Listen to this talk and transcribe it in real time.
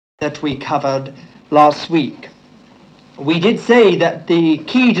that we covered last week. We did say that the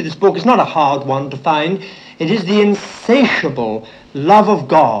key to this book is not a hard one to find. It is the insatiable love of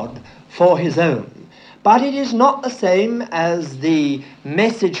God for his own. But it is not the same as the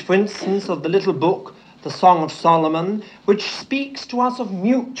message, for instance, of the little book, the Song of Solomon, which speaks to us of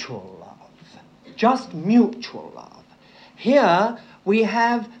mutual love, just mutual love. Here we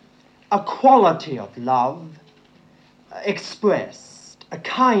have a quality of love expressed, a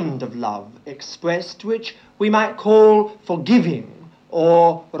kind of love expressed, which we might call forgiving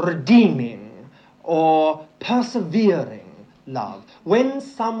or redeeming or persevering love, when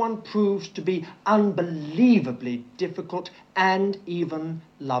someone proves to be unbelievably difficult and even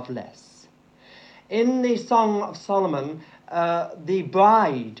loveless. In the Song of Solomon, the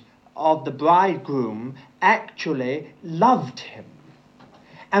bride of the bridegroom actually loved him.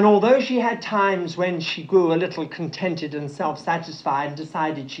 And although she had times when she grew a little contented and self-satisfied and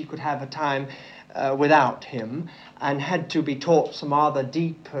decided she could have a time without him and had to be taught some rather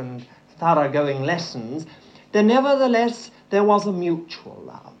deep and thoroughgoing lessons, then nevertheless there was a mutual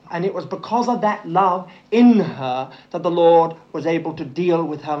love. And it was because of that love in her that the Lord was able to deal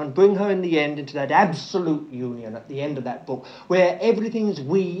with her and bring her in the end into that absolute union at the end of that book, where everything is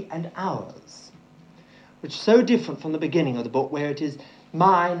we and ours, which is so different from the beginning of the book, where it is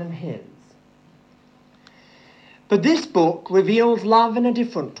mine and his. But this book reveals love in a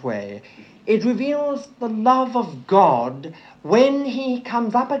different way. It reveals the love of God when he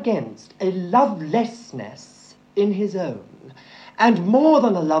comes up against a lovelessness in his own. And more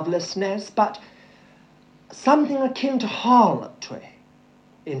than a lovelessness, but something akin to harlotry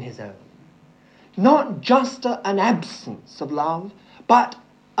in his own. Not just an absence of love, but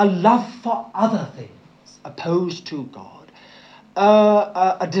a love for other things opposed to God.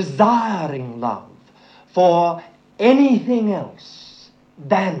 A desiring love for anything else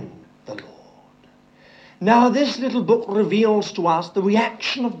than the Lord. Now this little book reveals to us the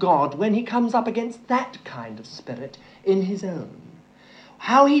reaction of God when he comes up against that kind of spirit in his own.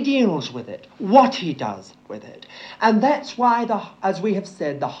 How he deals with it, what he does with it. And that's why, as we have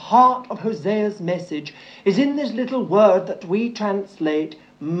said, the heart of Hosea's message is in this little word that we translate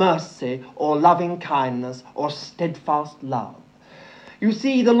mercy or loving kindness or steadfast love. You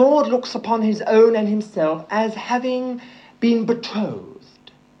see, the Lord looks upon his own and himself as having been betrothed.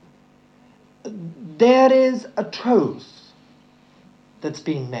 There is a troth that's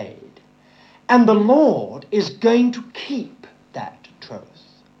been made, and the Lord is going to keep that troth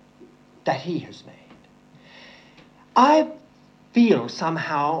that he has made. I feel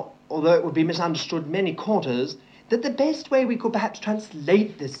somehow, although it would be misunderstood in many quarters, that the best way we could perhaps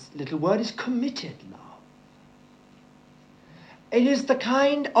translate this little word is committed love. It is the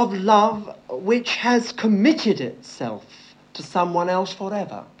kind of love which has committed itself to someone else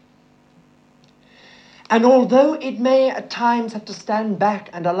forever. And although it may at times have to stand back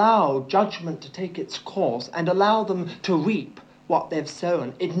and allow judgment to take its course and allow them to reap what they've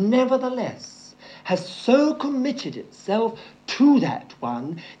sown, it nevertheless has so committed itself to that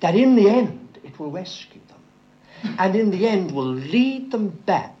one that in the end it will rescue them. And in the end will lead them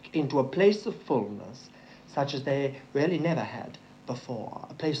back into a place of fullness such as they really never had before,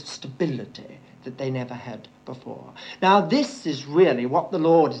 a place of stability that they never had before. Now this is really what the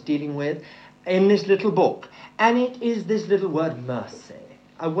Lord is dealing with in this little book, and it is this little word mercy,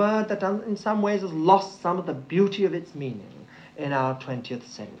 a word that in some ways has lost some of the beauty of its meaning in our 20th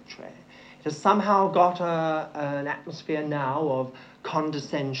century. It has somehow got an atmosphere now of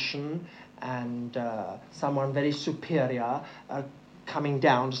condescension and someone very superior coming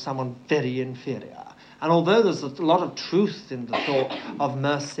down to someone very inferior. And although there's a lot of truth in the thought of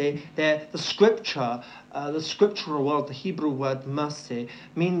mercy, the scriptural word, the Hebrew word mercy,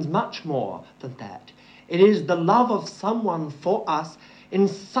 means much more than that. It is the love of someone for us in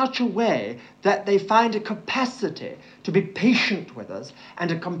such a way that they find a capacity to be patient with us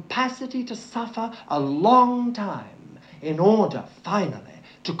and a capacity to suffer a long time in order, finally,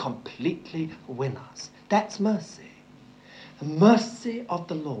 to completely win us. That's mercy. The mercy of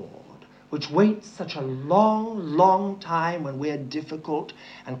the Lord, which waits such a long, long time when we're difficult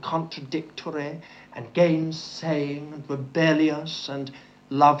and contradictory and gainsaying and rebellious and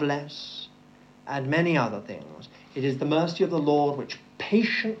loveless and many other things. It is the mercy of the Lord which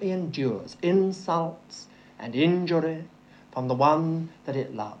patiently endures insults and injury from the one that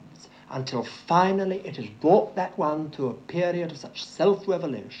it loves, until finally it has brought that one through a period of such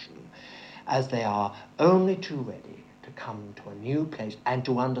self-revelation as they are only too ready to come to a new place and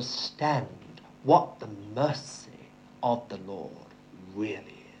to understand what the mercy of the Lord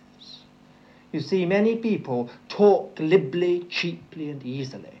really is. You see, many people talk glibly, cheaply, and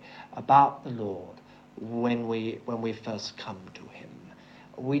easily about the Lord when we first come to him.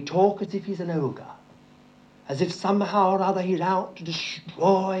 We talk as if he's an ogre, as if somehow or other he's out to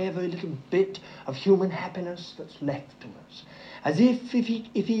destroy every little bit of human happiness that's left to us. As if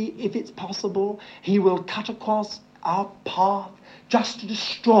it's possible, he will cut across our path just to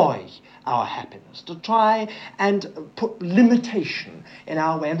destroy our happiness, to try and put limitation in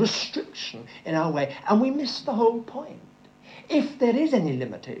our way and restriction in our way. And we miss the whole point. If there is any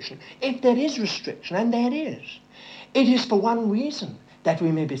limitation, if there is restriction, and there is, it is for one reason, that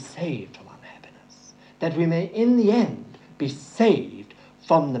we may be saved from unhappiness, that we may in the end be saved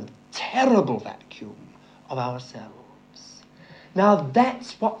from the terrible vacuum of ourselves. Now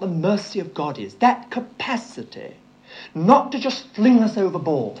that's what the mercy of God is, that capacity not to just fling us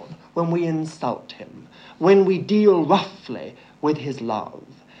overboard when we insult him, when we deal roughly with his love,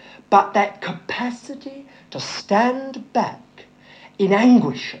 but that capacity to stand back in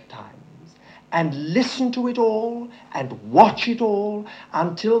anguish at times and listen to it all and watch it all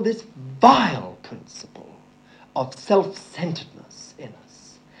until this vile principle of self-centeredness in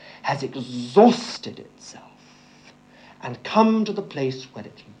us has exhausted itself and come to the place where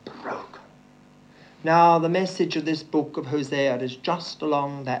it's broken. Now, the message of this book of Hosea is just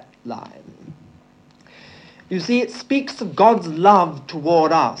along that line. You see, it speaks of God's love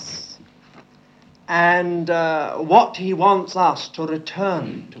toward us and what he wants us to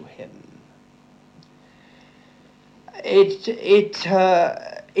return to him. It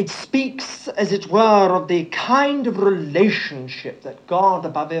speaks, as it were, of the kind of relationship that God,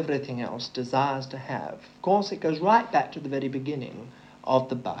 above everything else, desires to have. Of course, it goes right back to the very beginning of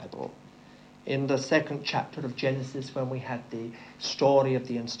the Bible, in the 2nd chapter of Genesis, when we had the story of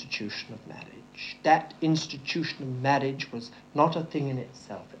the institution of marriage. That institution of marriage was not a thing in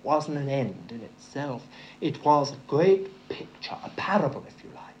itself. It wasn't an end in itself. It was a great picture, a parable, if you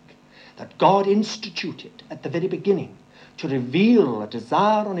like, that God instituted at the very beginning to reveal a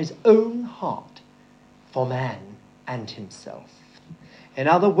desire on his own heart for man and himself. In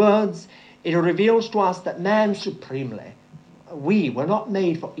other words, it reveals to us that man supremely, we were not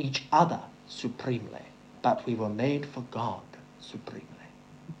made for each other supremely, but we were made for God supremely.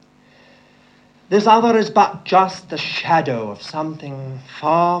 This other is but just the shadow of something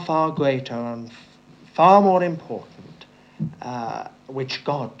far, far greater and far more important, which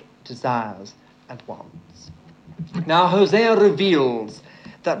God desires and wants. Now, Hosea reveals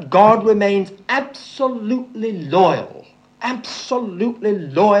that God remains absolutely loyal and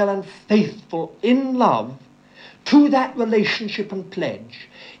faithful in love to that relationship and pledge,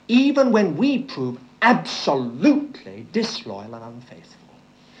 even when we prove absolutely disloyal and unfaithful.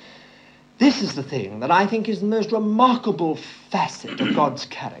 This is the thing that I think is the most remarkable facet of God's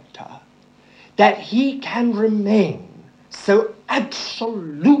character, that he can remain so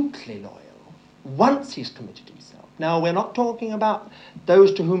absolutely loyal once he's committed himself. Now, we're not talking about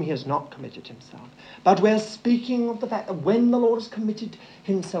those to whom he has not committed himself, but we're speaking of the fact that when the Lord has committed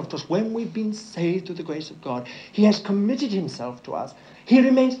himself to us, when we've been saved through the grace of God, he has committed himself to us. He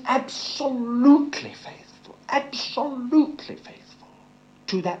remains absolutely faithful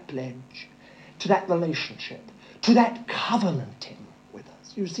to that pledge, to that relationship, to that covenanting with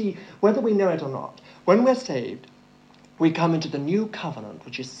us. You see, whether we know it or not, when we're saved, we come into the new covenant,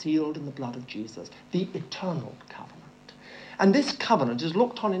 which is sealed in the blood of Jesus, the eternal covenant. And this covenant is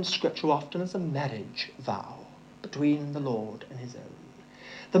looked on in Scripture often as a marriage vow between the Lord and his own.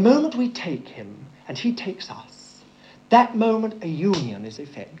 The moment we take him and he takes us, that moment a union is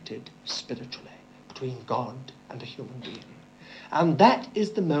effected spiritually between God and a human being. And that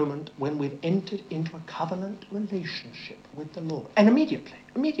is the moment when we've entered into a covenant relationship with the Lord. And immediately,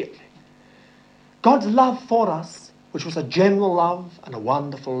 God's love for us, which was a general love and a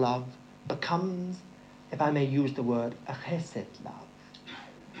wonderful love, becomes, if I may use the word, a chesed love,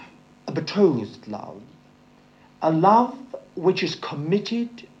 a betrothed love, a love which is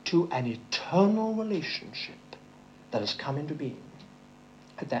committed to an eternal relationship that has come into being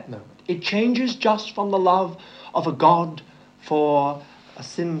at that moment. It changes just from the love of a God for a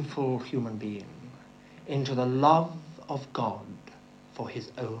sinful human being into the love of God for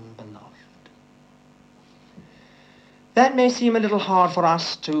his own beloved. That may seem a little hard for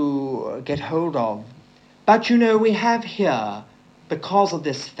us to get hold of, but you know, we have here, because of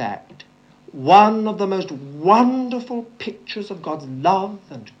this fact, one of the most wonderful pictures of God's love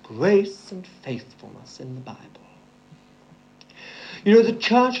and grace and faithfulness in the Bible. You know, the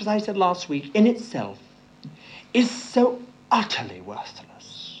church, as I said last week, in itself is so utterly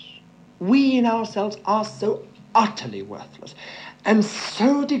worthless. We in ourselves are so utterly worthless and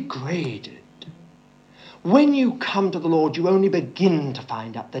so degraded. When you come to the Lord, you only begin to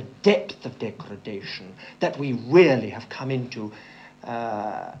find out the depth of degradation that we really have come into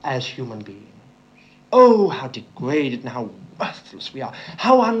as human beings. Oh, how degraded and how worthless we are,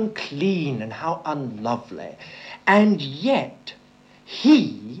 how unclean and how unlovely. And yet,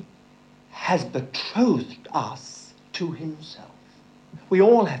 he has betrothed us to himself. We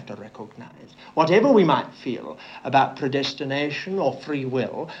all have to recognize, whatever we might feel about predestination or free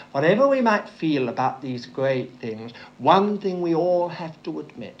will, whatever we might feel about these great things, one thing we all have to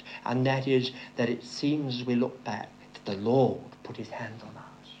admit, and that is that it seems as we look back that the Lord put his hand on us.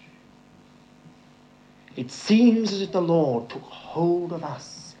 It seems as if the Lord took hold of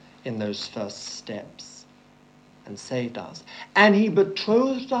us in those first steps and saved us. And he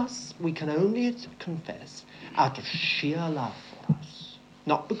betrothed us, we can only confess, out of sheer love for us.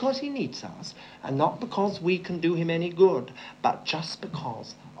 Not because he needs us, and not because we can do him any good, but just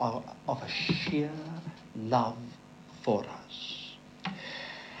because of a sheer love for us.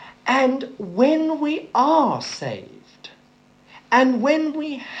 And when we are saved, and when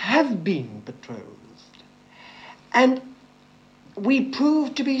we have been betrothed, and we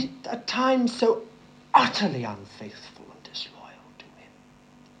prove to be at times so utterly unfaithful and disloyal to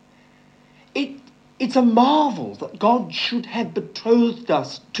him, it's a marvel that God should have betrothed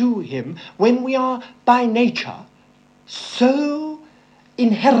us to him when we are by nature so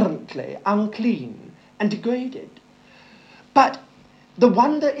inherently unclean and degraded. But the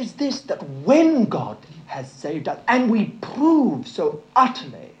wonder is this, that when God has saved us, and we prove so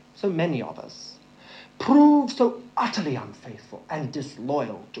utterly, so many of us, prove so utterly unfaithful and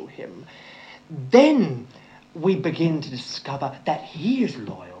disloyal to him, then we begin to discover that he is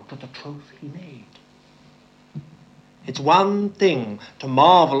loyal to the troth he made. It's one thing to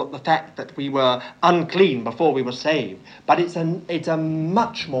marvel at the fact that we were unclean before we were saved, but it's a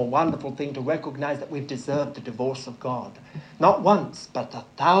much more wonderful thing to recognize that we've deserved the divorce of God. Not once, but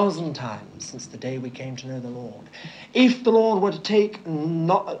 1,000 times since the day we came to know the Lord. If the Lord were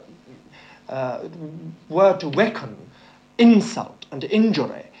to were to reckon insult and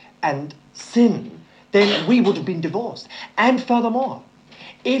injury and sin, then we would have been divorced. And furthermore,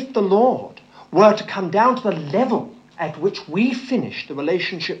 if the Lord were to come down to the level at which we finish the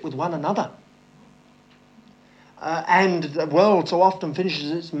relationship with one another, and the world so often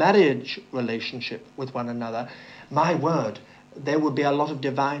finishes its marriage relationship with one another, my word, there would be a lot of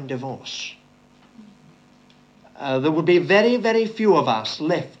divine divorce. There would be very, very few of us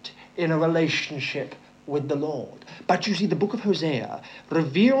left in a relationship with the Lord. But you see, the book of Hosea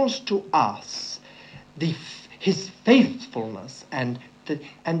reveals to us his faithfulness and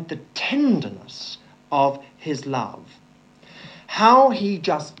the tenderness of his love. How he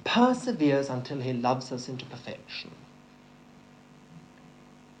just perseveres until he loves us into perfection.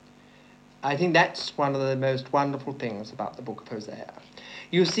 I think that's one of the most wonderful things about the book of Hosea.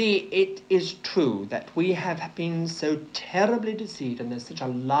 You see, it is true that we have been so terribly deceived, and there's such a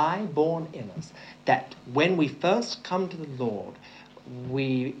lie born in us, that when we first come to the Lord,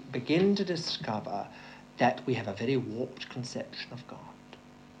 we begin to discover that we have a very warped conception of God.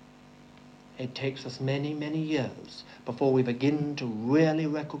 It takes us many, many years before we begin to really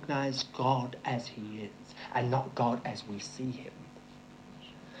recognize God as he is, and not God as we see him.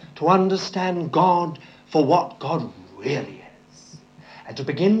 To understand God for what God really is, and to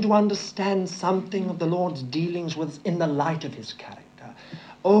begin to understand something of the Lord's dealings with us in the light of his character.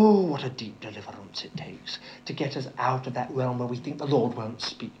 Oh, what a deep deliverance it takes to get us out of that realm where we think the Lord won't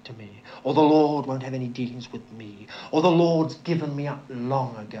speak to me, or the Lord won't have any dealings with me, or the Lord's given me up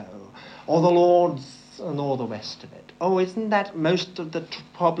long ago, or the Lord's, and all the rest of it. Oh, isn't that most of the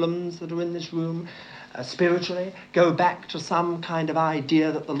problems that are in this room spiritually? Go back to some kind of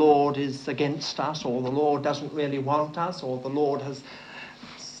idea that the Lord is against us, or the Lord doesn't really want us, or the Lord has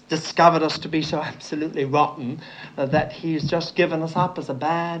discovered us to be so absolutely rotten that he's just given us up as a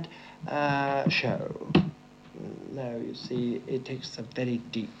bad show. No, you see, it takes a very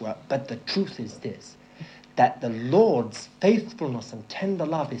deep work. But the truth is this, that the Lord's faithfulness and tender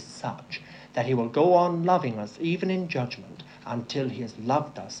love is such that he will go on loving us even in judgment until he has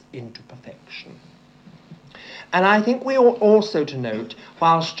loved us into perfection. And I think we ought also to note,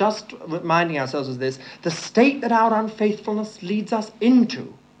 whilst just reminding ourselves of this, the state that our unfaithfulness leads us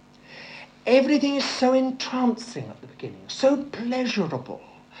into. Everything is so entrancing at the beginning, so pleasurable,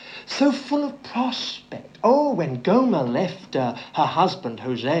 so full of prospect. Oh, when Gomer left her husband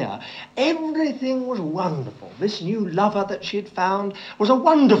Hosea, everything was wonderful. This new lover that she had found was a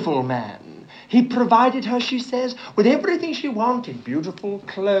wonderful man. He provided her, she says, with everything she wanted, beautiful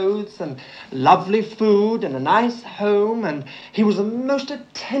clothes and lovely food and a nice home, and he was a most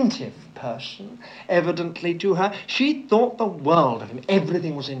attentive person, evidently, to her. She thought the world of him.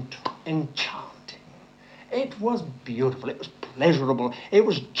 Everything was enchanting. It was beautiful. It was pleasurable. It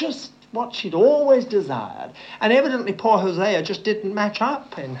was just what she'd always desired. And evidently poor Hosea just didn't match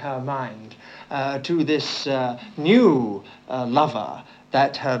up in her mind to this new lover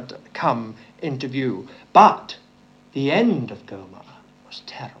that had come into view. But the end of Gomer was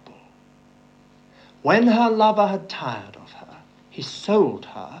terrible. When her lover had tired of her, he sold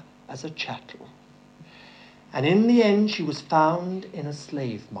her as a chattel. And in the end she was found in a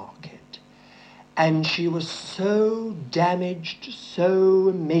slave market. And she was so damaged, so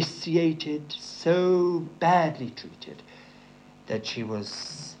emaciated, so badly treated, that she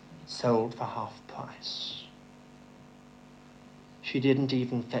was sold for half price. She didn't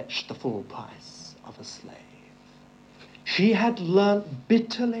even fetch the full price of a slave. She had learnt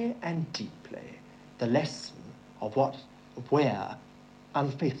bitterly and deeply the lesson of where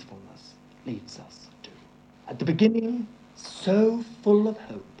unfaithfulness leads us to. At the beginning, so full of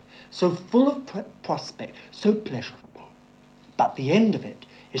hope, so full of prospect, so pleasurable. But the end of it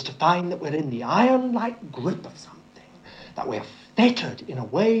is to find that we're in the iron-like grip of something, that we're fettered in a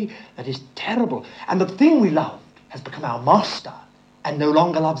way that is terrible, and the thing we loved has become our master and no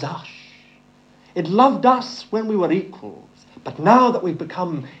longer loves us. It loved us when we were equals, but now that we've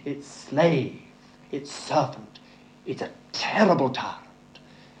become its slave, its servant, it's a terrible tyrant,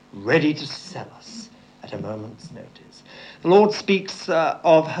 ready to sell us at a moment's notice. The Lord speaks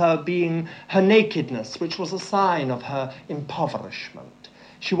of her nakedness, which was a sign of her impoverishment.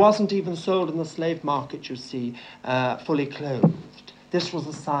 She wasn't even sold in the slave market, you see, fully clothed. This was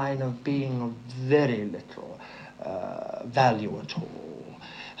a sign of being of very little value at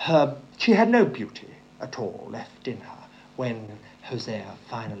all. She had no beauty at all left in her when Hosea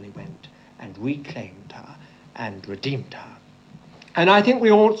finally went and reclaimed her and redeemed her. And I think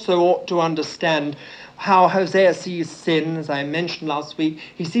we also ought to understand how Hosea sees sin, as I mentioned last week.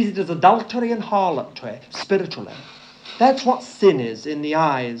 He sees it as adultery and harlotry, spiritually. That's what sin is in the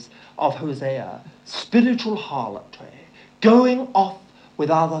eyes of Hosea. Spiritual harlotry. Going off with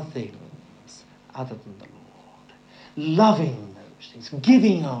other things other than the Lord. Loving those things.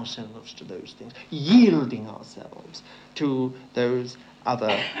 Giving ourselves to those things. Yielding ourselves to those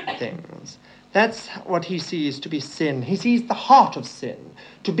other things. That's what he sees to be sin. He sees the heart of sin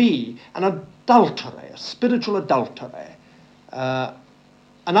to be an adultery, a spiritual adultery, an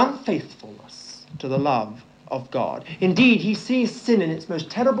unfaithfulness to the love of God. Indeed, he sees sin in its most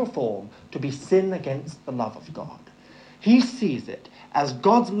terrible form to be sin against the love of God. He sees it as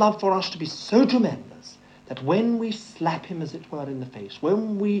God's love for us to be so tremendous that when we slap him, as it were, in the face,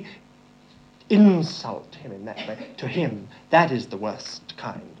 when we insult him in that way, to him, that is the worst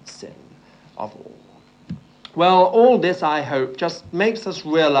kind of sin of all. Well, all this, I hope, just makes us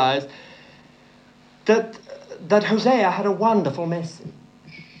realize that Hosea had a wonderful message,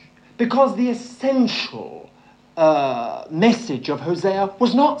 because the essential message of Hosea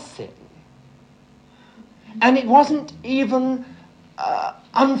was not sin, and it wasn't even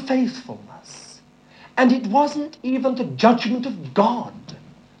unfaithfulness, and it wasn't even the judgment of God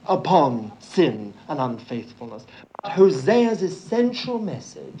upon sin and unfaithfulness. But Hosea's essential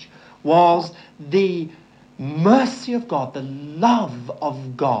message was the mercy of God, the love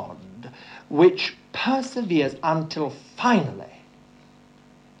of God, which perseveres until finally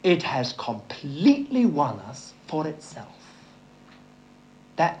it has completely won us for itself.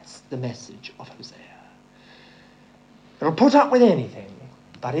 That's the message of Hosea. It'll put up with anything,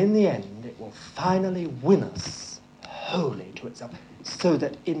 but in the end it will finally win us wholly to itself, so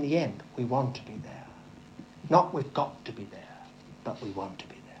that in the end we want to be there. Not we've got to be there, but we want to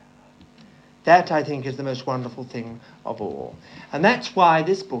be there. That, I think, is the most wonderful thing of all. And that's why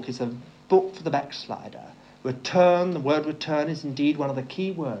this book is a book for the backslider. Return, the word return is indeed one of the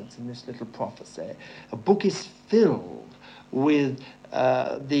key words in this little prophecy. A book is filled with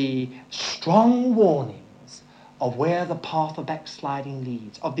the strong warnings of where the path of backsliding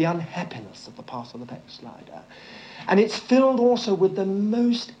leads, of the unhappiness of the path of the backslider. And it's filled also with the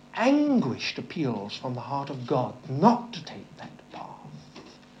most anguished appeals from the heart of God not to take that path,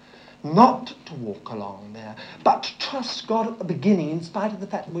 not to walk along there, but to trust God at the beginning, in spite of the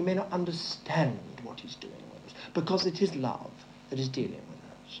fact that we may not understand what he's doing with us, because it is love that is dealing with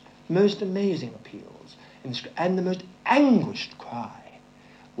us. Most amazing appeals in the scripture, and the most anguished cry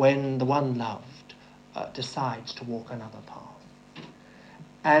when the one loved decides to walk another path.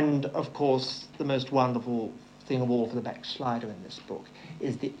 And, of course, the most wonderful thing of all for the backslider in this book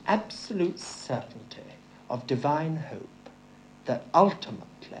is the absolute certainty of divine hope that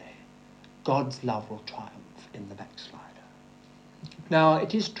ultimately God's love will triumph in the backslider. Now,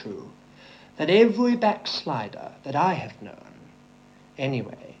 it is true that every backslider that I have known,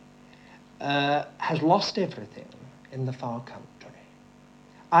 anyway, has lost everything in the far country.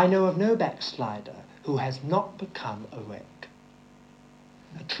 I know of no backslider who has not become a wreck,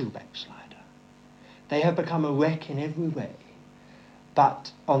 a true backslider. They have become a wreck in every way,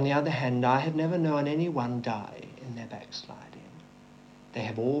 but on the other hand, I have never known anyone die in their backsliding. They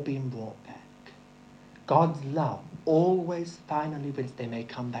have all been brought back. God's love always finally wins. They may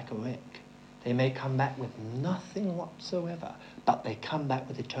come back a wreck. They may come back with nothing whatsoever, but they come back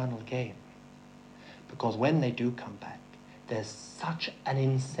with eternal gain. Because when they do come back, there's such an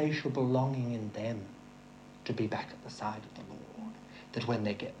insatiable longing in them to be back at the side of the Lord, that when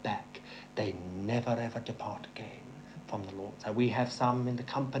they get back, they never ever depart again from the Lord. So we have some in the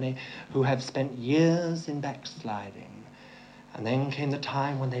company who have spent years in backsliding, and then came the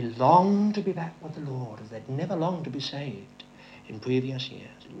time when they longed to be back with the Lord, as they'd never longed to be saved in previous years.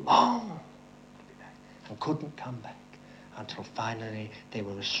 Longed to be back, and couldn't come back until finally they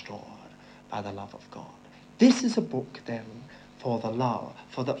were restored by the love of God. This is a book then for the love,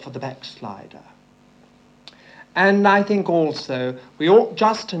 for the backslider. And I think also we ought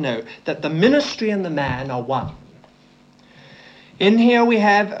just to know that the ministry and the man are one. In here we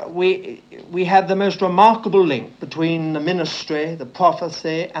have the most remarkable link between the ministry, the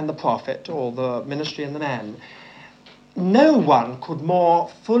prophecy, and the prophet, or the ministry and the man. No one could more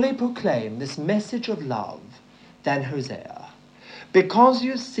fully proclaim this message of love than Hosea, because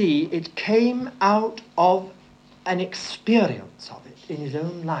you see it came out of an experience of it in his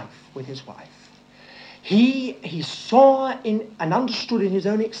own life with his wife. He saw in and understood in his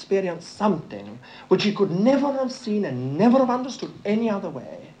own experience something which he could never have seen and never have understood any other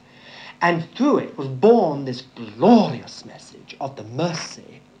way. And through it was born this glorious message of the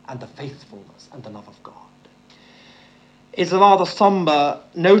mercy and the faithfulness and the love of God. It's a rather somber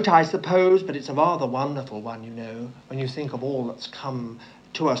note, I suppose, but it's a rather wonderful one, you know, when you think of all that's come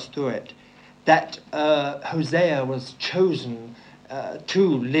to us through it, that Hosea was chosen to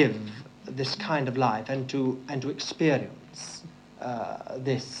live this kind of life and to experience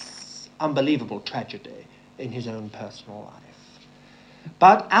this unbelievable tragedy in his own personal life.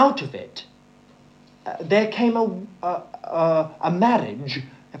 But out of it, there came a marriage,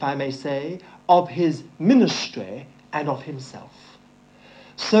 if I may say, of his ministry and of himself,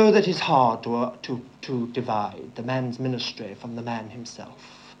 so that it's hard to divide the man's ministry from the man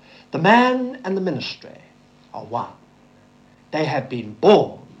himself. The man and the ministry are one. They have been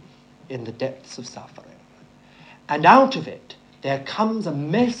born in the depths of suffering. And out of it, there comes a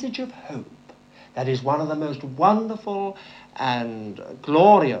message of hope that is one of the most wonderful and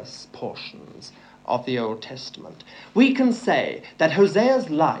glorious portions of the Old Testament. We can say that Hosea's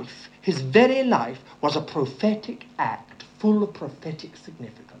life, his very life, was a prophetic act full of prophetic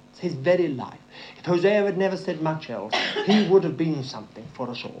significance. His very life. If Hosea had never said much else, he would have been something for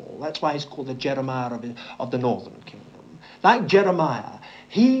us all. That's why he's called the Jeremiah of the northern kingdom. Like Jeremiah,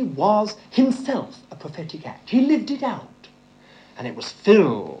 he was himself a prophetic act. He lived it out, and it was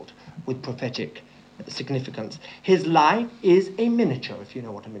filled with prophetic significance. His life is a miniature, if you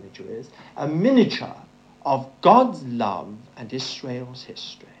know what a miniature is, a miniature of God's love and Israel's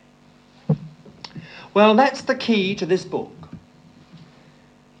history. Well, that's the key to this book.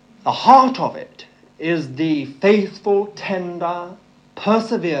 The heart of it is the faithful, tender,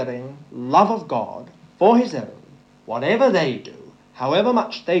 persevering love of God for his own, whatever they do, however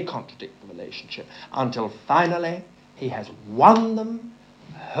much they contradict the relationship, until finally he has won them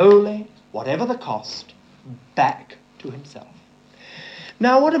wholly, whatever the cost, back to himself.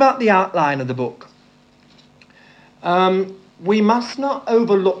 Now, what about the outline of the book? We must not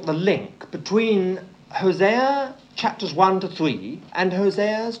overlook the link between Hosea chapters 1 to 3 and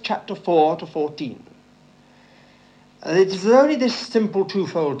Hosea's chapter 4 to 14. It is only this simple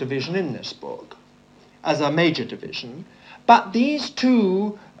twofold division in this book as a major division, but these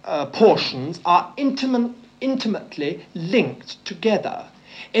two portions are intimately linked together.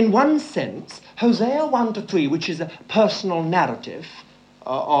 In one sense, Hosea 1 to 3, which is a personal narrative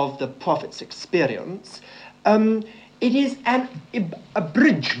of the prophet's experience, it is an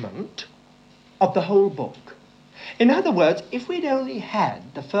abridgment of the whole book. In other words, if we'd only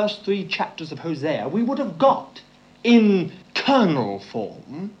had the first 3 chapters of Hosea, we would have got, in kernel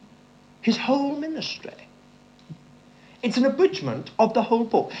form, his whole ministry. It's an abridgment of the whole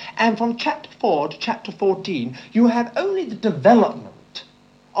book. And from chapter 4 to chapter 14, you have only the development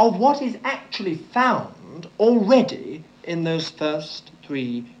of what is actually found already in those first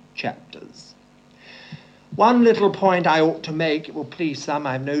 3 chapters. One little point I ought to make, it will please some,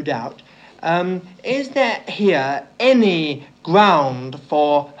 I have no doubt, is there here any ground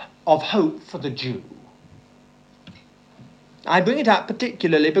of hope for the Jew? I bring it up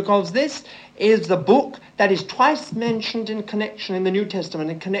particularly because this is the book that is twice mentioned in connection in the New Testament,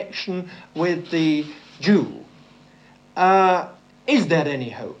 in connection with the Jew. Is there any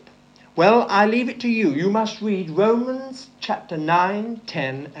hope? Well, I leave it to you. You must read Romans chapter 9,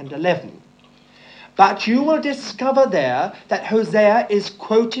 10, and 11. But you will discover there that Hosea is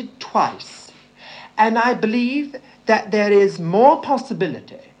quoted twice. And I believe that there is more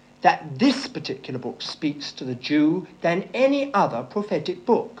possibility that this particular book speaks to the Jew than any other prophetic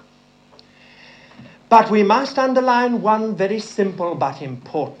book. But we must underline one very simple but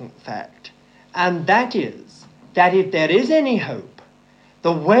important fact, and that is that if there is any hope,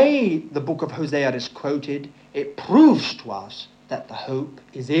 the way the book of Hosea is quoted, it proves to us that the hope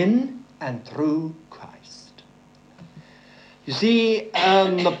is in and through Christ. You see,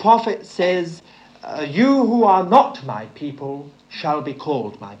 the prophet says, you who are not my people shall be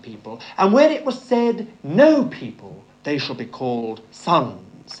called my people. And where it was said, no people, they shall be called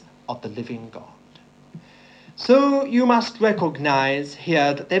sons of the living God. So you must recognize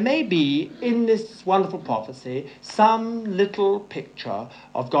here that there may be, in this wonderful prophecy, some little picture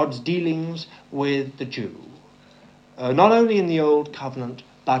of God's dealings with the Jew, not only in the Old Covenant,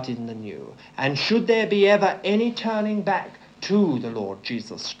 but in the New. And should there be ever any turning back to the Lord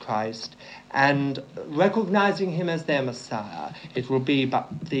Jesus Christ and recognizing him as their Messiah, it will be but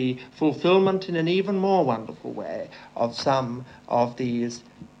the fulfillment in an even more wonderful way of some of these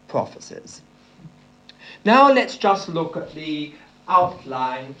prophecies. Now let's just look at the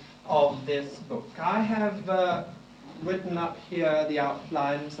outline of this book. I have written up here the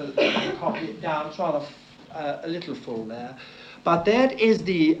outline so that you can copy it down. It's rather a little full there. But that is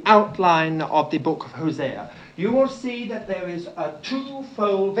the outline of the book of Hosea. You will see that there is a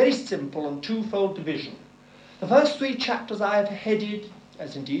twofold, very simple and twofold division. The first 3 chapters I have headed,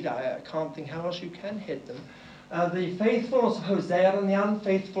 as indeed I can't think how else you can head them, the faithfulness of Hosea and the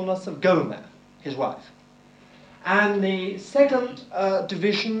unfaithfulness of Gomer, his wife. And the second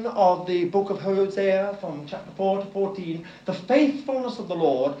division of the book of Hosea, from chapter 4 to 14, the faithfulness of the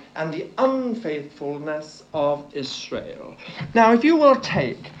Lord and the unfaithfulness of Israel. Now, if you will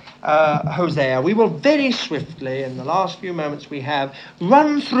take Hosea, we will very swiftly, in the last few moments we have,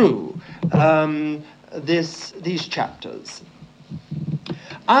 run through these chapters.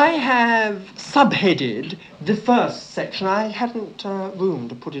 I have subheaded the first section. I hadn't room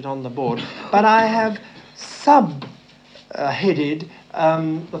to put it on the board, but I have subheaded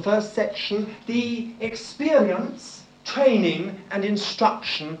the first section, the experience, training, and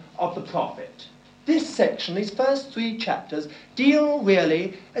instruction of the prophet. This section, these first 3 chapters, deal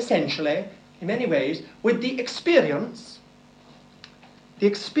really, essentially, in many ways, with the experience, the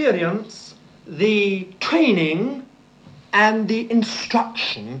training, and the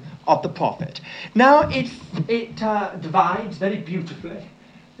instruction of the prophet. Now, it divides very beautifully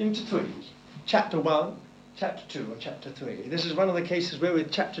into 3. Chapter 1, Chapter 2, and Chapter 3. This is one of the cases where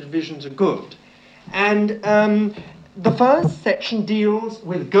chapter divisions are good. And the first section deals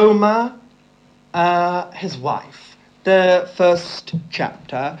with Gomer, his wife. The first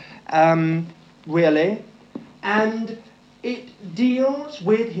chapter, really. And it deals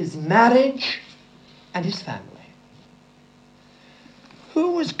with his marriage and his family.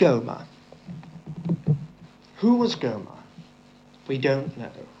 Who was Gomer? Who was Gomer? We don't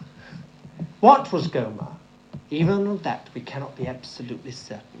know. What was Gomer? Even of that we cannot be absolutely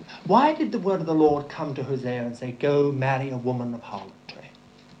certain. Why did the word of the Lord come to Hosea and say, go marry a woman of harlotry?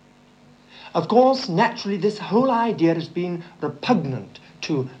 Of course, naturally, this whole idea has been repugnant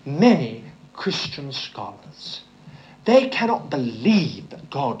to many Christian scholars. They cannot believe that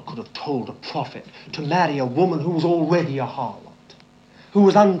God could have told a prophet to marry a woman who was already a harlot, who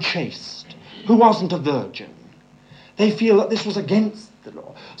was unchaste, who wasn't a virgin. They feel that this was against the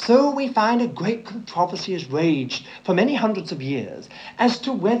law. So we find a great controversy has raged for many hundreds of years as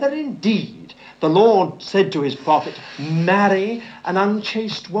to whether indeed the Lord said to his prophet, marry an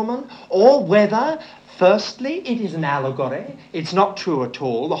unchaste woman, or whether, firstly, it is an allegory. It's not true at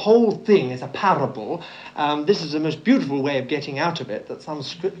all. The whole thing is a parable. This is the most beautiful way of getting out of it that some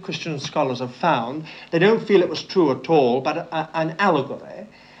Christian scholars have found. They don't feel it was true at all, but an allegory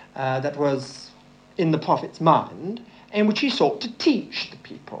that was in the prophet's mind, in which he sought to teach the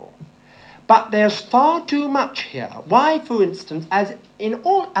people. But there's far too much here. Why, for instance, as in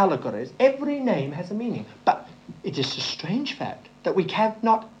all allegories, every name has a meaning. But it is a strange fact that we have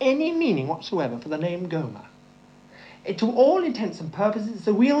not any meaning whatsoever for the name Gomer. To all intents and purposes, it's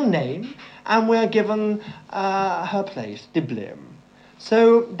a real name, and we're given her place, Diblim.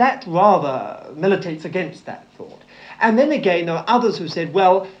 So that rather militates against that thought. And then again, there are others who said,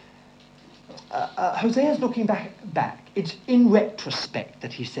 well, Hosea's looking back. It's in retrospect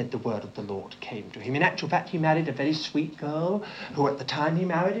that he said the word of the Lord came to him. In actual fact, he married a very sweet girl who at the time he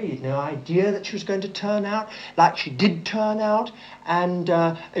married her, he had no idea that she was going to turn out like she did turn out. And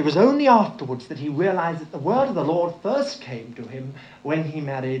it was only afterwards that he realized that the word of the Lord first came to him when he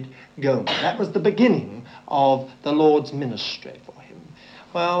married Gomer. That was the beginning of the Lord's ministry for him.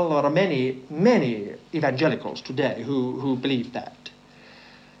 Well, there are many, many evangelicals today who believe that.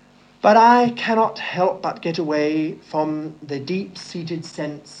 But I cannot help but get away from the deep-seated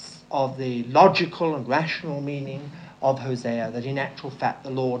sense of the logical and rational meaning of Hosea, that in actual fact the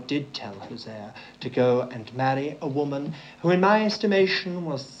Lord did tell Hosea to go and marry a woman who in my estimation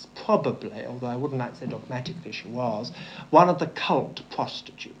was probably, although I wouldn't like to say dogmatically she was, one of the cult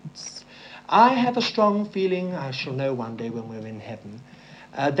prostitutes. I have a strong feeling, I shall know one day when we're in heaven,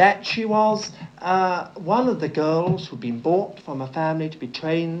 that she was one of the girls who'd been bought from a family to be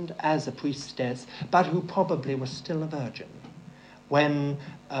trained as a priestess, but who probably was still a virgin when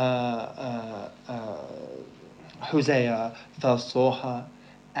Hosea first saw her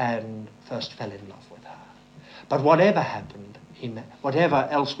and first fell in love with her. But whatever happened, whatever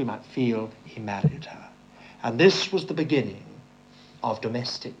else we might feel, he married her. And this was the beginning of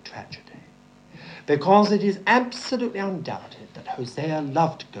domestic tragedy. Because it is absolutely undoubted that Hosea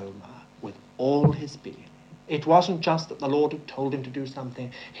loved Gomer with all his being. It wasn't just that the Lord had told him to do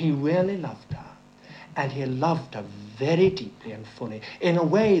something. He really loved her. And he loved her very deeply and fully, in a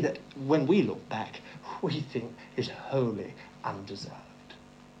way that, when we look back, we think is wholly undeserved.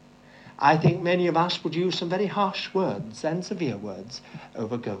 I think many of us would use some very harsh words and severe words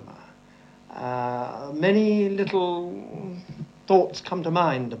over Gomer. Many little thoughts come to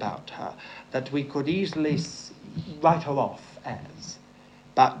mind about her that we could easily write her off as.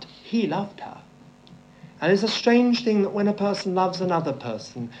 But he loved her. And it's a strange thing that when a person loves another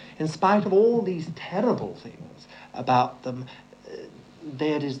person, in spite of all these terrible things about them,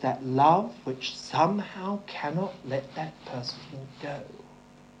 there is that love which somehow cannot let that person go.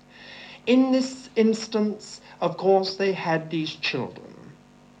 In this instance, of course, they had these children.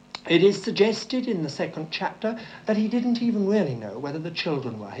 It is suggested in the second chapter that he didn't even really know whether the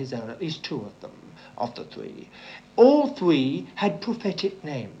children were his own, at least two of them, of the three. All three had prophetic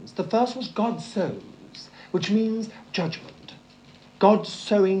names. The first was God sows, which means judgment. God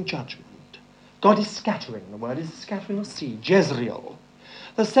sowing judgment. God is scattering. The word is scattering of seed, Jezreel.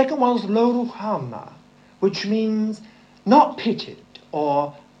 The second one was Lo Ruhama, which means not pitied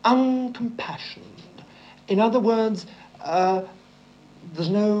or uncompassioned. In other words, there's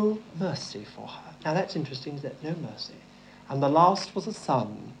no mercy for her. Now that's interesting, isn't it? No mercy. And the last was a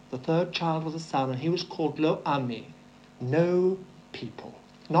son. The third child was a son, and he was called Lo Ami. No people.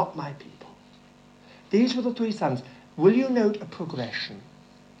 Not my people. These were the three sons. Will you note a progression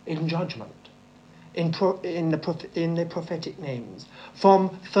in judgment, in the prophetic names?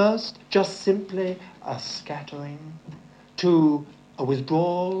 From first just simply a scattering to a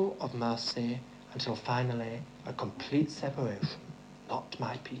withdrawal of mercy until finally a complete separation. Not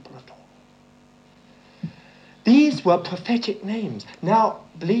my people at all. These were prophetic names. Now,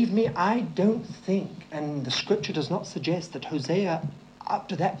 believe me, I don't think, and the scripture does not suggest that Hosea, up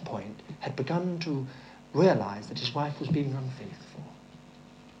to that point, had begun to realize that his wife was being unfaithful.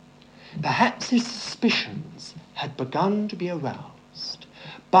 Perhaps his suspicions had begun to be aroused.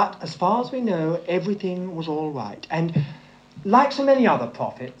 But as far as we know, everything was all right. And like so many other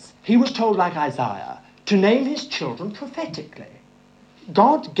prophets, he was told, like Isaiah, to name his children prophetically.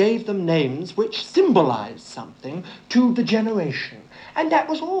 God gave them names which symbolized something to the generation. And that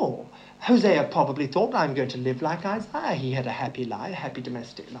was all. Hosea probably thought, I'm going to live like Isaiah. He had a happy life, happy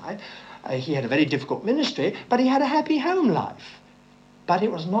domestic life. He had a very difficult ministry, but he had a happy home life. But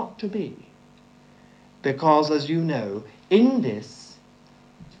it was not to be. Because, as you know, in this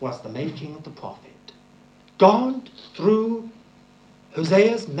was the making of the prophet. God, through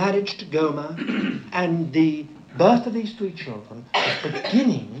Hosea's marriage to Gomer and the birth of these three children, was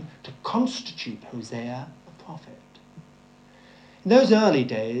beginning to constitute Hosea a prophet. In those early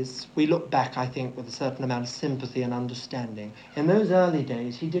days, we look back, I think, with a certain amount of sympathy and understanding. In those early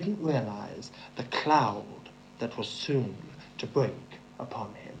days, he didn't realize the cloud that was soon to break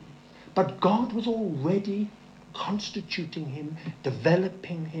upon him. But God was already constituting him,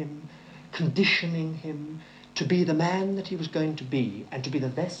 developing him, conditioning him to be the man that he was going to be and to be the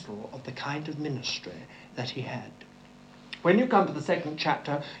vessel of the kind of ministry that he had. When you come to the second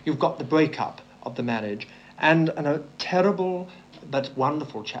chapter, you've got the breakup of the marriage, and a terrible but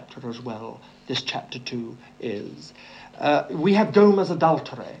wonderful chapter as well. This chapter 2 is. We have Gomer's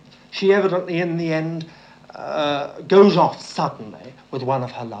adultery. She evidently, in the end, goes off suddenly with one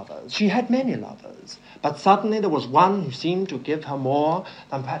of her lovers. She had many lovers, but suddenly there was one who seemed to give her more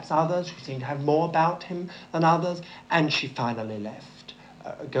than perhaps others, who seemed to have more about him than others, and she finally left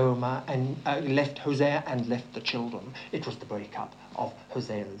Gomer and left Hosea and left the children. It was the breakup of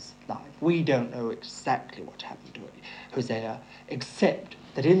Hosea's life. We don't know exactly what happened to Hosea, except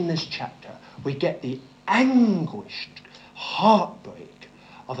that in this chapter we get the anguished heartbreak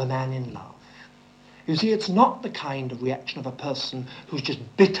of a man in love. You see, it's not the kind of reaction of a person who's just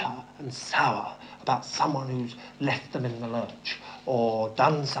bitter and sour about someone who's left them in the lurch or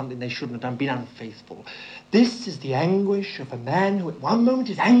done something they shouldn't have done, been unfaithful. This is the anguish of a man who at one moment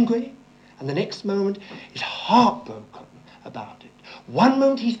is angry and the next moment is heartbroken about it. One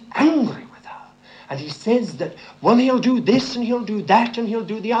moment he's angry with her and he says that, well, he'll do this and he'll do that and he'll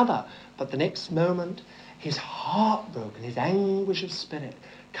do the other. But the next moment, his heartbroken, his anguish of spirit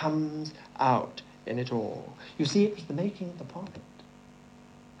comes out in it all. You see, it was the making of the prophet.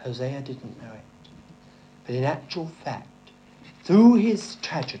 Hosea didn't know it. But in actual fact, through his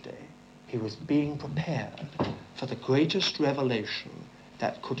tragedy, he was being prepared for the greatest revelation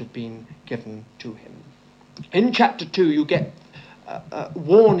that could have been given to him. In chapter 2, you get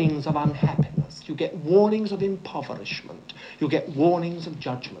warnings of unhappiness. You get warnings of impoverishment. You get warnings of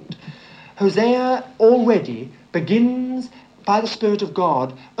judgment. Hosea already begins, by the Spirit of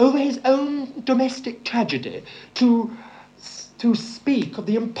God, over his own domestic tragedy, to speak of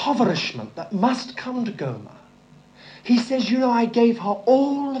the impoverishment that must come to Gomer. He says, you know, I gave her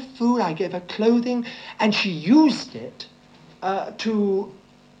all the food, I gave her clothing, and she used it to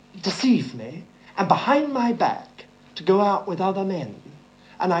deceive me, and behind my back to go out with other men,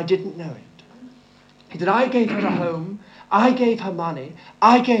 and I didn't know it. He said, I gave her a home, I gave her money,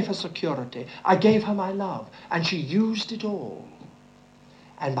 I gave her security, I gave her my love, and she used it all.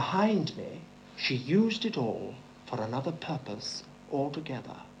 And behind me, she used it all for another purpose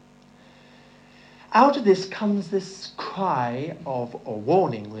altogether. Out of this comes this cry of, or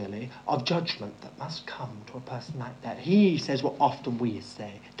warning really, of judgment that must come to a person like that. He says what often we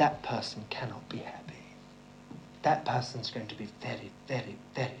say, that person cannot be happy. That person's going to be very, very,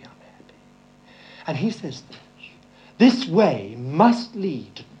 very unhappy. And he says this way must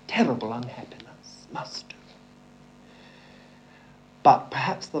lead to terrible unhappiness, must do. But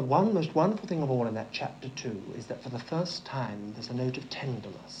perhaps the most wonderful thing of all in that chapter 2 is that for the first time there's a note of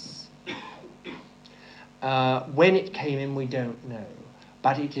tenderness. When it came in, we don't know.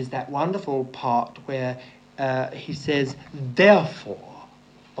 But it is that wonderful part where he says, therefore,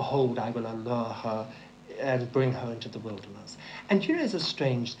 behold, I will allure her and bring her into the wilderness. And you know, it's a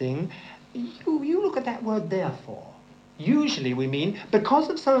strange thing. You look at that word, therefore. Usually we mean, because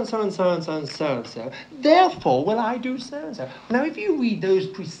of so-and-so and so-and-so and so-and-so, therefore will I do so-and-so. Now, if you read those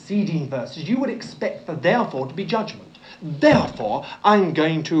preceding verses, you would expect for therefore to be judgment. Therefore, I'm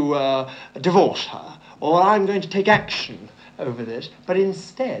going to divorce her, or I'm going to take action over this. But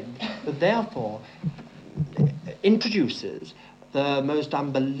instead, the therefore introduces the most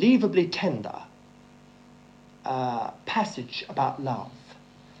unbelievably tender passage about love.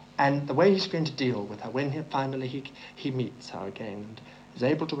 And the way he's going to deal with her when he meets her again and is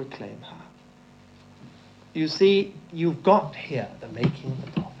able to reclaim her. You see, you've got here the making of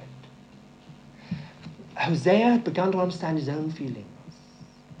the prophet. Hosea had begun to understand his own feelings.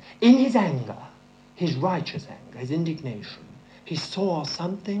 In his anger, his righteous anger, his indignation, he saw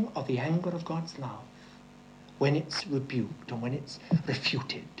something of the anger of God's love when it's rebuked and when it's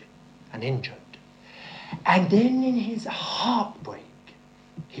refuted and injured. And then in his heartbreak,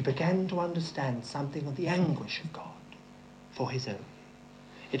 he began to understand something of the anguish of God for his own.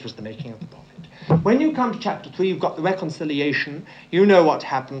 It was the making of the prophet. When you come to chapter 3, you've got the reconciliation. You know what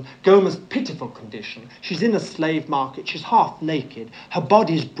happened. Gomer's pitiful condition. She's in a slave market. She's half naked. Her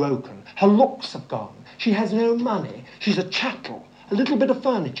body's broken. Her looks have gone. She has no money. She's a chattel, a little bit of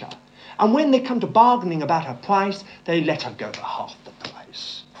furniture. And when they come to bargaining about her price, they let her go for half the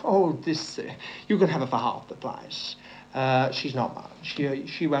price. Oh, you can have her for half the price. She's not much.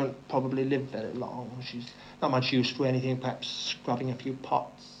 She won't probably live very long. She's not much use for anything, perhaps scrubbing a few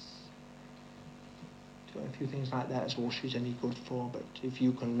pots. Doing a few things like that is all she's any good for, but if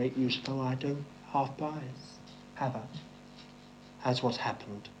you can make use of her, I do. Half price. Have her. That's what's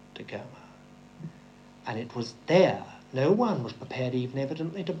happened to Gomer. And it was there. No one was prepared even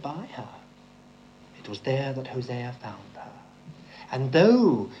evidently to buy her. was there that Hosea found her. And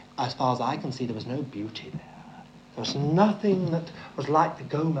though, as far as I can see, there was no beauty there, there was nothing that was like the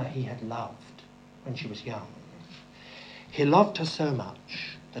Gomer he had loved when she was young. He loved her so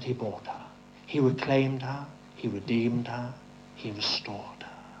much that he bought her. He reclaimed her, he redeemed her, he restored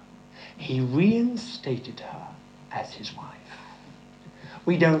her. He reinstated her as his wife.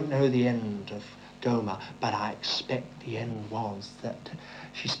 We don't know the end of Gomer, but I expect the end was that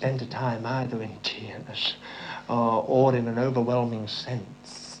she spent a time either in tears or in an overwhelming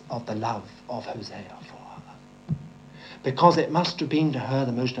sense of the love of Hosea for her. Because it must have been to her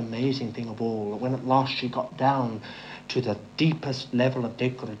the most amazing thing of all, when at last she got down to the deepest level of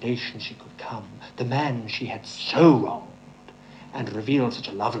degradation she could come, the man she had so wronged and revealed such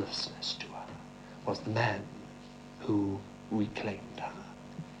a lovelessness to her was the man who reclaimed her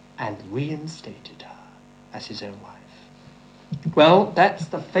and reinstated her as his own wife. Well, that's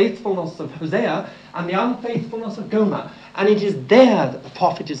the faithfulness of Hosea and the unfaithfulness of Gomer. And it is there that the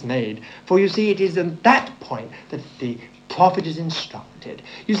prophet is made. For you see, it is at that point that the prophet is instructed.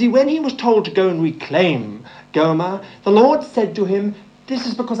 You see, when he was told to go and reclaim Gomer, the Lord said to him, this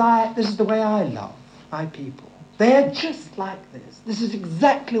is the way I love my people. They're just like this. This is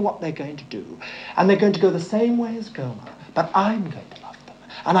exactly what they're going to do. And they're going to go the same way as Gomer. But I'm going to love them.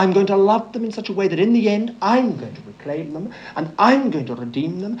 And I'm going to love them in such a way that in the end, I'm going to reclaim them, and I'm going to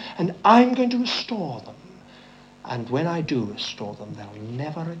redeem them, and I'm going to restore them. And when I do restore them, they'll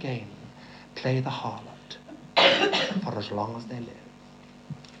never again play the harlot for as long as they live.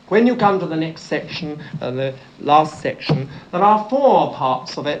 When you come to the next section, the last section, there are 4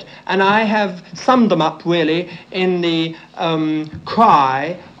 parts of it, and I have summed them up really in the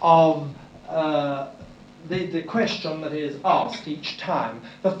cry of the question that is asked each time.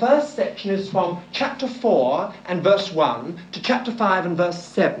 The first section is from chapter 4 and verse 1 to chapter 5 and verse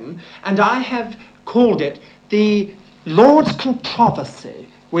 7, and I have called it the Lord's controversy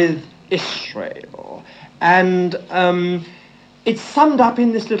with Israel. And it's summed up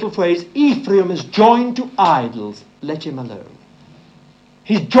in this little phrase, Ephraim is joined to idols, let him alone.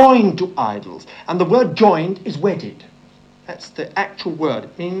 He's joined to idols. And the word joined is wedded. That's the actual word.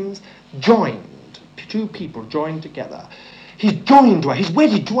 It means joined. 2 people joined together. He's joined to, he's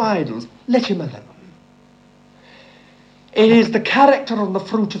wedded to idols, let him alone. It is the character and the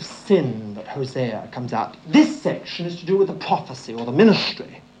fruit of sin that Hosea comes out. This section is to do with the prophecy or the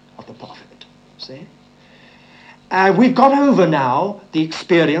ministry of the prophet. See? We've got over now the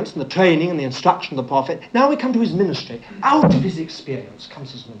experience and the training and the instruction of the prophet. Now we come to his ministry. Out of his experience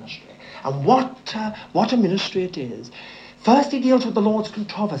comes his ministry. And what a ministry it is. First he deals with the Lord's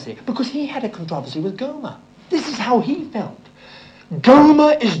controversy, because he had a controversy with Gomer. This is how he felt.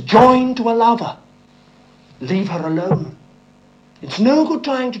 Gomer is joined to a lover. Leave her alone. It's no good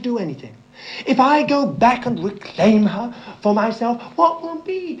trying to do anything. If I go back and reclaim her for myself, what will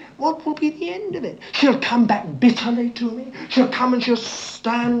be the end of it? She'll come back bitterly to me. She'll come and she'll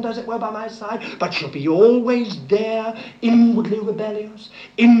stand, as it were, by my side, but she'll be always there, inwardly rebellious,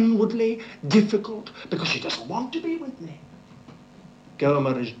 inwardly difficult, because she doesn't want to be with me.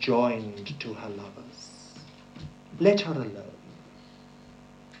 Gomer is joined to her lovers. Let her alone.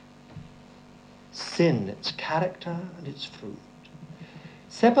 Sin, its character and its fruit.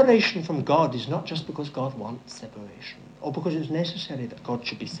 Separation from God is not just because God wants separation, or because it's necessary that God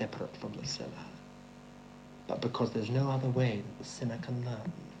should be separate from the sinner, but because there's no other way that the sinner can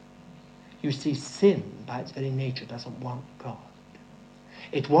learn. You see, sin, by its very nature, doesn't want God.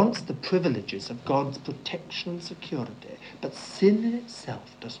 It wants the privileges of God's protection and security, but sin in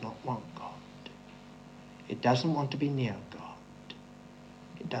itself does not want God. It doesn't want to be near God.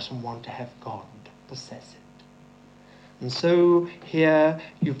 It doesn't want to have God possess it. And so here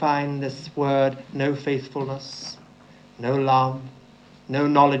you find this word, no faithfulness, no love, no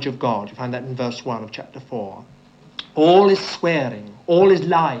knowledge of God. You find that in verse 1 of chapter 4. All is swearing, all is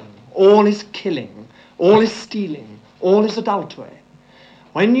lying, all is killing, all is stealing, all is adultery.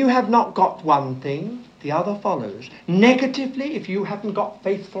 When you have not got one thing, the other follows. Negatively, if you haven't got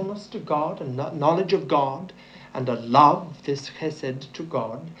faithfulness to God and knowledge of God, and a love, this chesed, to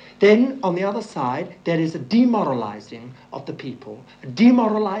God, then on the other side there is a demoralizing of the people, a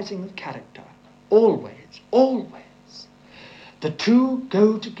demoralizing of character. Always, always. The two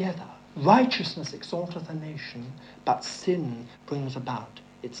go together. Righteousness exalteth a nation, but sin brings about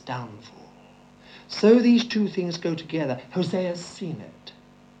its downfall. So these two things go together. Hosea's seen it.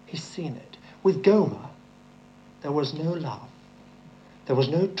 He's seen it. With Gomer, there was no love. There was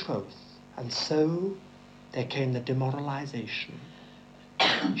no troth. And so there came the demoralization.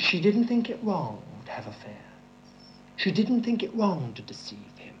 She didn't think it wrong to have affairs. She didn't think it wrong to deceive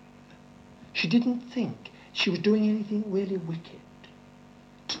him. She didn't think she was doing anything really wicked.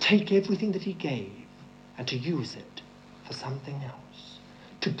 To take everything that he gave and to use it for something else.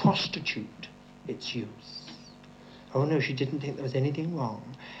 To prostitute its use. Oh no, she didn't think there was anything wrong.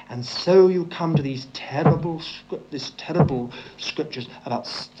 And so you come to these terrible scriptures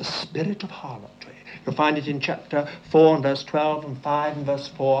about the spirit of harlotry. You'll find it in chapter 4 and verse 12 and 5 and verse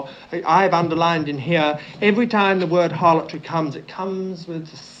 4. I've underlined in here, every time the word harlotry comes, it comes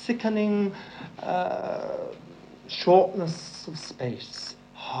with a sickening shortness of space.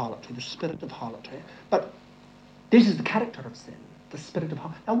 Harlotry, the spirit of harlotry. But this is the character of sin, the spirit of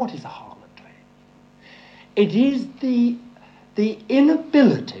harlotry. Now what is a harlotry? It is the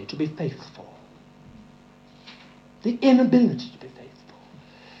inability to be faithful. The inability to be faithful.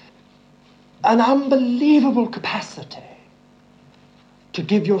 An unbelievable capacity to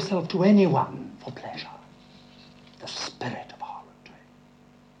give yourself to anyone for pleasure. The spirit of harlotry.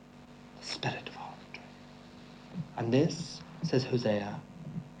 The spirit of harlotry. And this, says Hosea,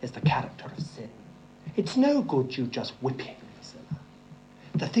 is the character of sin. It's no good you just whipping the sinner.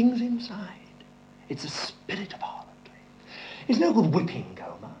 The thing's inside. It's a spirit of harlotry. It's no good whipping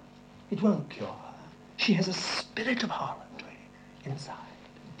Gomer. It won't cure her. She has a spirit of harlotry inside.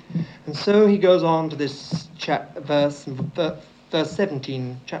 And so he goes on to this verse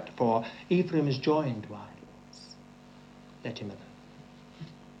 17, chapter 4. Ephraim is joined to idols. Let him alone.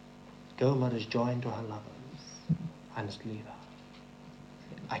 Gomer is joined to her lovers. I must leave her.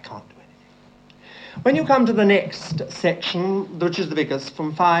 I can't do anything. When you come to the next section, which is the biggest,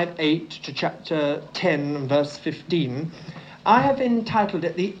 from 5:8 to chapter 10, verse 15, I have entitled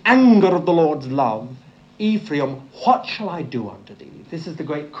it, The Anger of the Lord's Love. Ephraim, what shall I do unto thee? This is the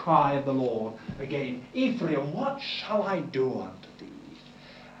great cry of the Lord again. Ephraim, what shall I do unto thee?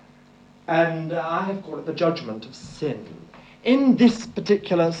 And I have called it the judgment of sin. In this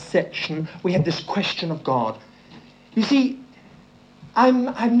particular section, we have this question of God. You see,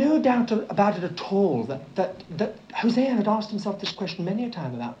 I've no doubt about it at all that Hosea had asked himself this question many a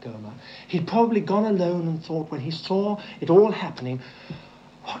time about Gomer. He'd probably gone alone and thought, when he saw it all happening,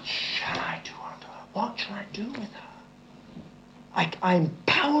 what shall I do unto her? What shall I do with her? I'm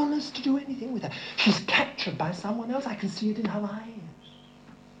powerless to do anything with her. She's captured by someone else. I can see it in her eyes.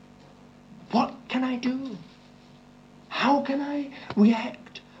 What can I do? How can I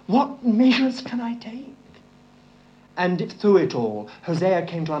react? What measures can I take? And through it all, Hosea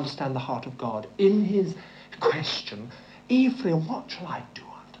came to understand the heart of God. In his question, Ephraim, what shall I do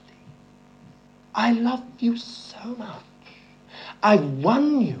unto thee? I love you so much. I've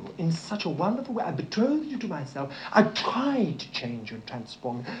won you in such a wonderful way. I betrothed you to myself. I tried to change you and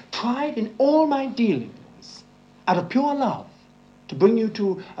transform you. Tried in all my dealings, out of pure love, to bring you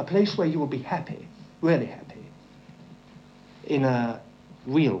to a place where you will be happy, really happy, in a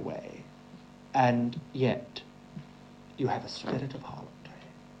real way. And yet, you have a spirit of harlotry.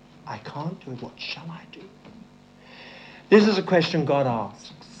 I can't do it. What shall I do? This is a question God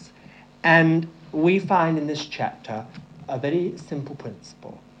asks. And we find in this chapter a very simple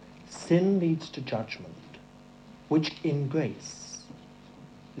principle. Sin leads to judgment, which in grace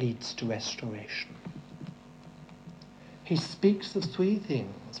leads to restoration. He speaks of three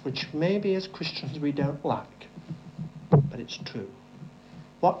things which maybe as Christians we don't like, but it's true.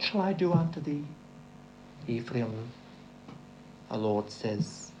 What shall I do unto thee, Ephraim? The Lord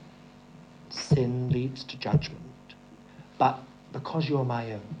says, sin leads to judgment, but because you're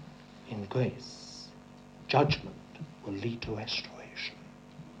my own, in grace, judgment will lead to restoration.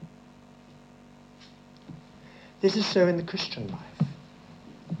 This is so in the Christian life.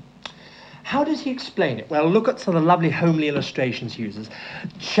 How does he explain it? Well, look at some of the lovely homely illustrations he uses.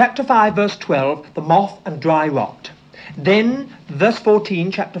 Chapter 5, verse 12, the moth and dry rot. Then, verse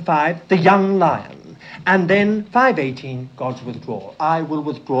 14, chapter 5, the young lion. And then 5:18, God's withdrawal. I will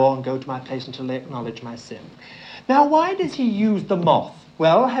withdraw and go to my place until they acknowledge my sin. Now, why does he use the moth?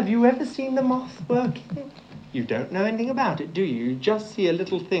 Well, have you ever seen the moth working? You don't know anything about it, do you? You just see a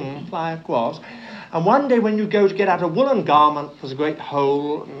little thing fly across. And one day when you go to get out a woolen garment, there's a great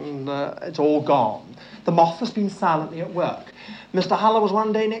hole and it's all gone. The moth has been silently at work. Mr. Huller was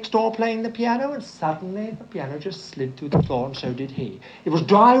one day next door playing the piano, and suddenly the piano just slid through the floor, and so did he. It was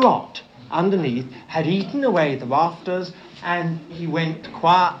dry rot underneath, had eaten away the rafters, and he went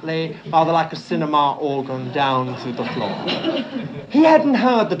quietly, rather like a cinema organ, down through the floor. He hadn't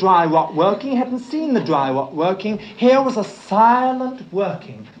heard the dry rot working, he hadn't seen the dry rot working. Here was a silent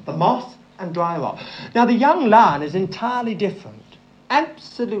working, the moth and dry rot. Now the young lion is entirely different,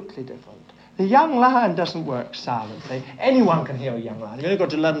 absolutely different. The young lion doesn't work silently. Anyone can hear a young lion. You only go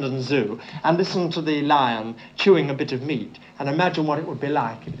to London Zoo and listen to the lion chewing a bit of meat and imagine what it would be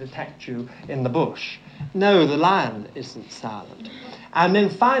like if it attacked you in the bush. No, the lion isn't silent. And then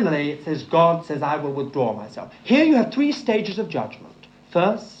finally it says, God says, I will withdraw myself. Here you have 3 stages of judgment.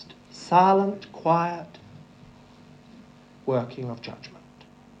 First, silent, quiet working of judgment.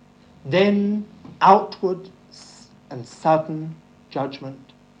 Then outward and sudden judgment.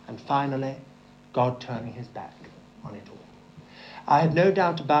 And finally, God turning his back on it all. I have no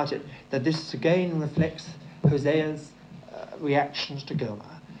doubt about it that this again reflects Hosea's reactions to Gomer.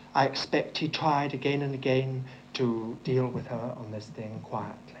 I expect he tried again and again to deal with her on this thing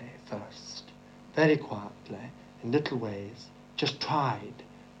quietly first. Very quietly, in little ways, just tried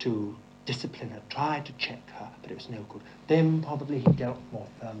to discipline her, tried to check her, but it was no good. Then probably he dealt more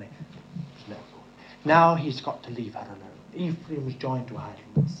firmly. It was no good. Now he's got to leave her alone. Ephraim was joined to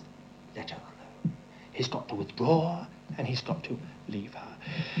idleness. Let her alone. He's got to withdraw and he's got to leave her.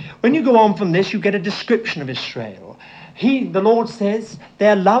 When you go on from this, you get a description of Israel. The Lord says,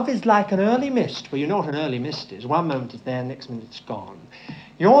 their love is like an early mist. Well, you know what an early mist is. One moment it's there, next minute it's gone.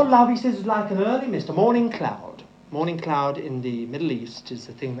 Your love, he says, is like an early mist, a morning cloud. Morning cloud in the Middle East is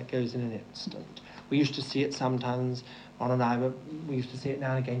the thing that goes in an instant. We used to see it sometimes, Ron and I, we used to see it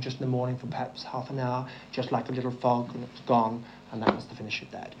now and again just in the morning for perhaps half an hour, just like a little fog, and it's gone, and that was the finish of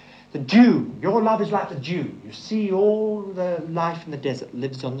that. The dew, your love is like the dew. You see, all the life in the desert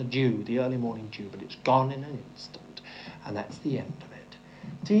lives on the dew, the early morning dew, but it's gone in an instant, and that's the end of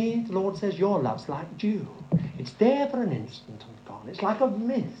it. See, the Lord says your love's like dew. It's there for an instant and gone. It's like a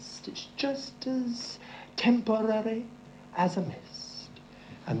mist. It's just as temporary as a mist.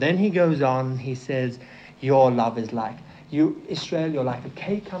 And then he goes on, he says, your love is like, you, Israel, you're like a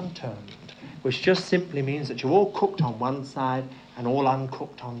cake unturned, which just simply means that you're all cooked on one side and all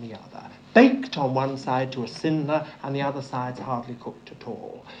uncooked on the other. Baked on one side to a cinder and the other side's hardly cooked at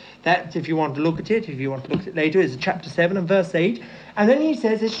all. That, if you want to look at it, later, is chapter 7 and verse 8. And then he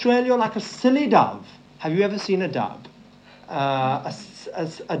says, Israel, you're like a silly dove. Have you ever seen a dove?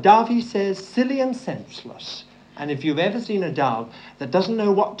 A dove, he says, silly and senseless. And if you've ever seen a dove that doesn't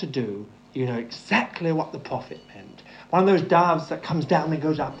know what to do, you know exactly what the prophet meant. One of those doves that comes down and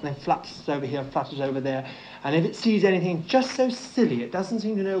goes up and then flutters over here, flutters over there. And if it sees anything just so silly, it doesn't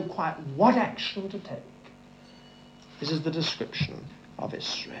seem to know quite what action to take. This is the description of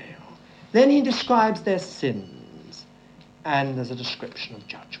Israel. Then he describes their sins, and there's a description of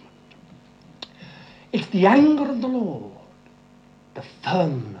judgment. It's the anger of the Lord, the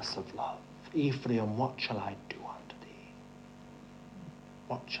firmness of love. Ephraim, what shall I do unto thee?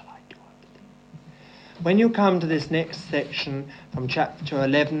 What shall I do unto thee? When you come to this next section from chapter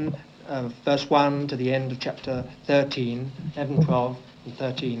 11, verse 1 to the end of chapter 13, 11, 12, and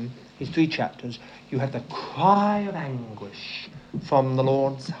 13, these 3 chapters, you have the cry of anguish from the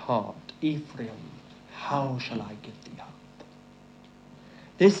Lord's heart. Ephraim, how shall I give thee up?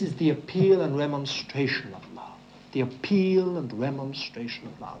 This is the appeal and remonstration of love. The appeal and remonstration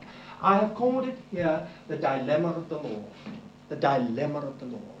of love. I have called it here the dilemma of the Lord. The dilemma of the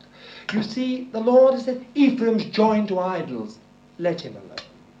Lord. You see, the Lord has said, Ephraim's joined to idols. Let him alone.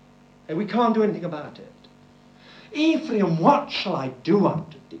 And we can't do anything about it. Ephraim, what shall I do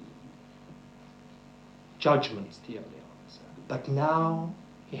unto thee? Judgment's the only answer. But now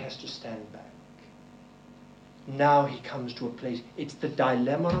he has to stand back. Now he comes to a place. It's the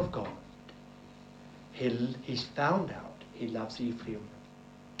dilemma of God. He's found out he loves Ephraim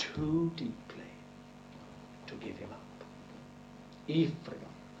too deeply to give him up. Ephraim,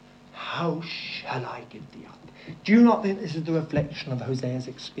 how shall I give thee up? Do you not think this is the reflection of Hosea's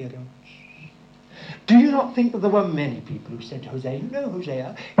experience? Do you not think that there were many people who said to Hosea, you know,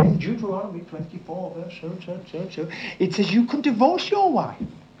 Hosea, in Deuteronomy 24, verse so, it says you can divorce your wife.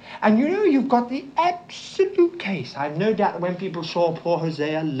 And you know, you've got the absolute case. I've no doubt that when people saw poor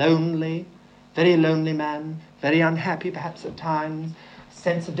Hosea, lonely, very lonely man, very unhappy perhaps at times,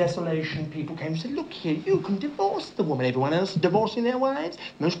 sense of desolation, people came and said, look here, you can divorce the woman. Everyone else is divorcing their wives.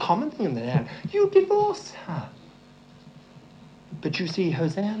 Most common thing in the land. You divorce her. But you see,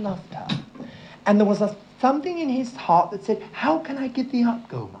 Hosea loved her. And there was something in his heart that said, how can I give thee up,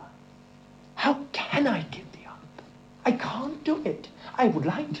 Gomer? How can I give thee up? I can't do it. I would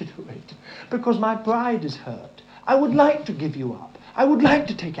like to do it because my pride is hurt. I would like to give you up. I would like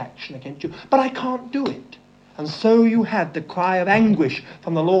to take action against you, but I can't do it. And so you had the cry of anguish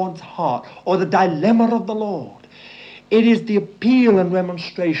from the Lord's heart, or the dilemma of the Lord. It is the appeal and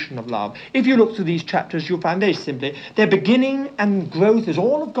remonstration of love. If you look through these chapters, you'll find very simply, their beginning and growth is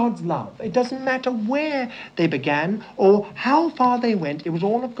all of God's love. It doesn't matter where they began or how far they went. It was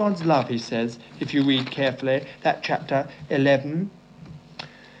all of God's love, he says, if you read carefully, that chapter 11.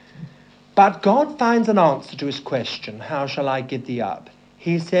 But God finds an answer to his question, how shall I give thee up?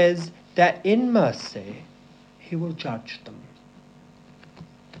 He says that in mercy he will judge them.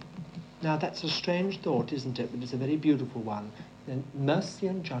 Now that's a strange thought, isn't it? But it's a very beautiful one. Mercy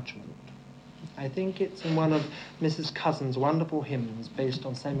and judgment. I think it's in one of Mrs. Cousin's wonderful hymns based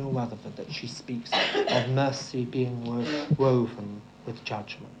on Samuel Rutherford that she speaks of mercy being woven with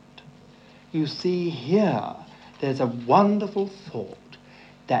judgment. You see here, there's a wonderful thought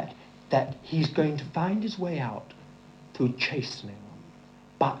that he's going to find his way out through chastening them,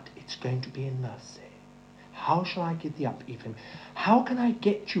 but it's going to be in mercy. How shall I give thee up, Ephraim? How can I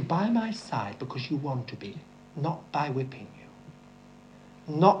get you by my side because you want to be? Not by whipping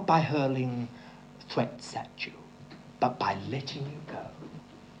you, not by hurling threats at you, but by letting you go.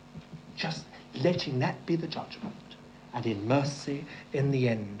 Just letting that be the judgment. And in mercy, in the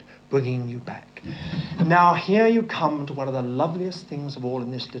end, bringing you back. Now here you come to one of the loveliest things of all in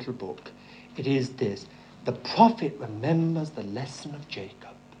this little book. It is this. The prophet remembers the lesson of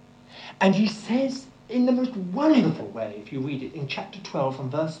Jacob. And he says, in the most wonderful way, if you read it in chapter 12 from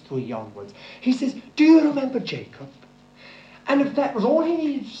verse 3 onwards, he says, do you remember Jacob? And if that was all he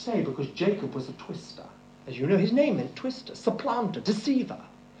needed to say, because Jacob was a twister. As you know, his name meant twister, supplanter, deceiver.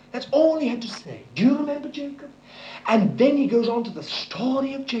 That's all he had to say. Do you remember Jacob? And then he goes on to the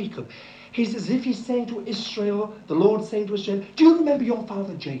story of Jacob. He's as if he's saying to Israel, the Lord saying to Israel, do you remember your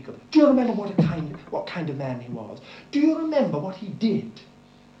father Jacob? Do you remember what kind of man he was? Do you remember what he did?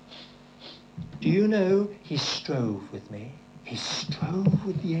 Do you know he strove with me? He strove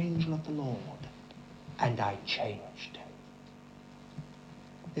with the angel of the Lord, and I changed him.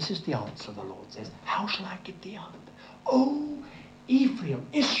 This is the answer, the Lord says. How shall I give thee up? Oh, Ephraim,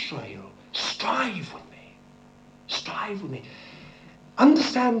 Israel, strive with me. Strive with me.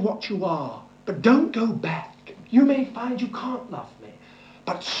 Understand what you are, but don't go back. You may find you can't love me,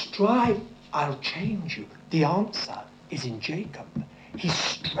 but strive, I'll change you. The answer is in Jacob. He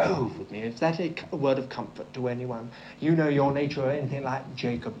strove with me. Is that a word of comfort to anyone? You know your nature or anything like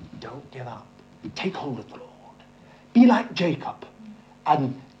Jacob. Don't give up. Take hold of the Lord. Be like Jacob.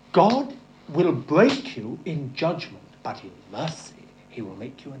 And God will break you in judgment, but in mercy he will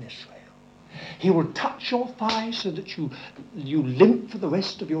make you an Israel. He will touch your thigh so that you limp for the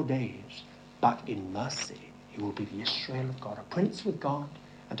rest of your days. But in mercy he will be the Israel of God, a prince with God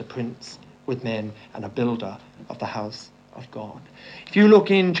and a prince with men and a builder of the house of God. If you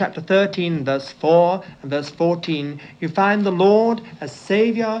look in chapter 13, verse 4 and verse 14, you find the Lord as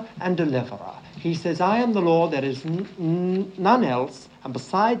Saviour and Deliverer. He says, I am the Lord, there is none else, and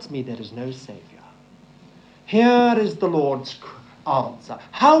besides me there is no Saviour. Here is the Lord's answer.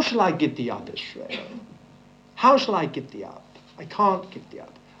 How shall I give thee up, Israel? How shall I give thee up? I can't give thee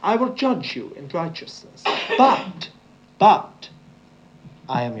up. I will judge you in righteousness. But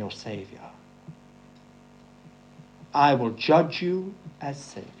I am your Saviour. I will judge you as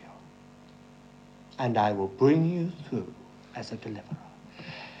Saviour, and I will bring you through as a deliverer.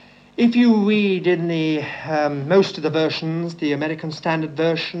 If you read in the most of the versions, the American Standard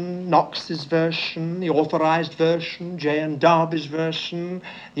Version, Knox's version, the Authorized Version, J.N. Darby's version,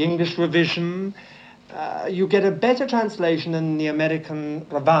 the English Revision, you get a better translation than the American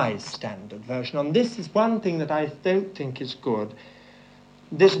Revised Standard Version. And this is one thing that I don't think is good.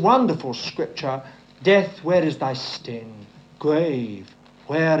 This wonderful scripture, death, where is thy sting? Grave,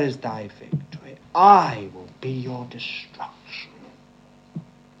 where is thy victory? I will be your destruction.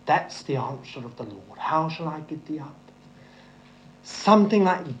 That's the answer of the Lord. How shall I give thee up? Something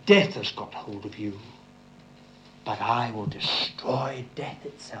like death has got hold of you, but I will destroy death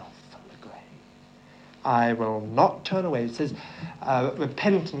itself from the grave. I will not turn away. It says,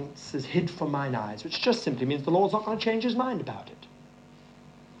 repentance is hid from mine eyes, which just simply means the Lord's not going to change his mind about it.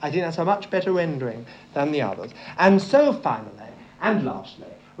 I think that's a much better rendering than the others. And so finally, and lastly,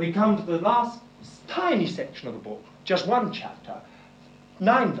 we come to the last tiny section of the book, just one chapter,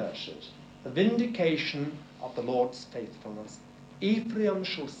 9 verses, the vindication of the Lord's faithfulness. Ephraim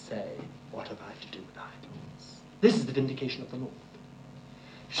shall say, what have I to do with idols? This is the vindication of the Lord.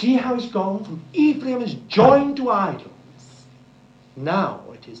 See how it's gone from Ephraim is joined to idols. Now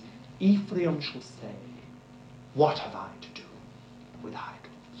it is Ephraim shall say, what have I to do with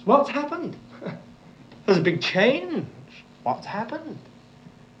idols? What's happened? There's a big change. What's happened?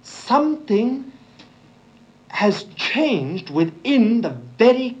 Something has changed within the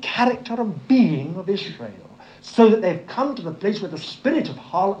very character of being of Israel. so that they've come to the place where the spirit of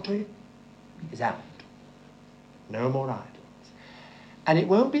harlotry is out. No more idols. And it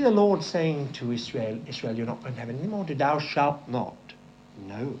won't be the Lord saying to Israel, Israel, you're not going to have any more, thou shalt not.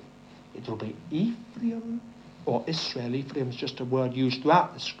 No. It will be Ephraim or Israel. Ephraim is just a word used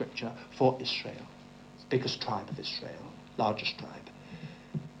throughout the scripture for Israel. It's the biggest tribe of Israel, largest tribe.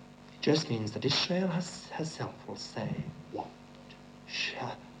 It just means that Israel herself will say, what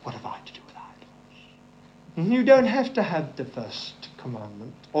have I to do with idols? You don't have to have the first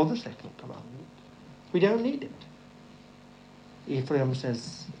commandment or the second commandment. We don't need it. Ephraim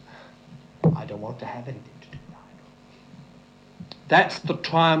says, I don't want to have anything to do with idols. That's the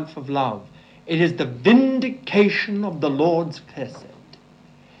triumph of love. It is the vindication of the Lord's chesed.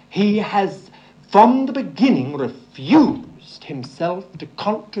 He has, from the beginning, refused himself to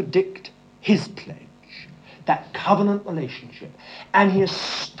contradict his pledge, that covenant relationship. And he is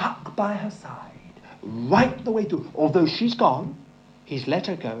stuck by her side right the way through. Although she's gone, he's let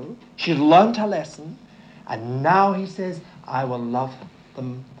her go, she's learnt her lesson, and now he says, I will love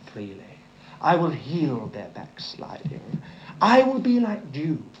them freely. I will heal their backsliding. I will be like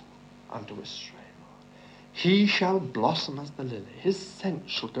dew unto Israel. He shall blossom as the lily. His scent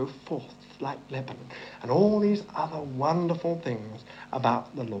shall go forth like Lebanon. And all these other wonderful things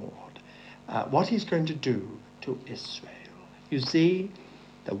about the Lord. What he's going to do to Israel. You see,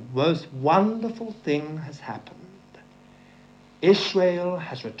 the most wonderful thing has happened. Israel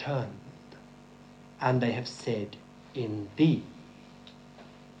has returned. And they have said, in thee.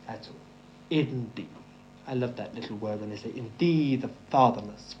 That's all. In thee. I love that little word when they say, in thee the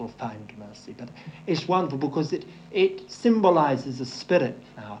fatherless will find mercy. But it's wonderful because it symbolizes a spirit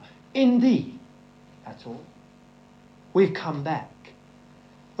now. In thee. That's all. We've come back.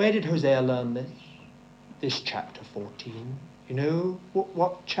 Where did Hosea learn this? This chapter 14. You know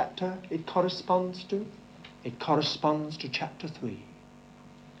what chapter it corresponds to? It corresponds to chapter 3.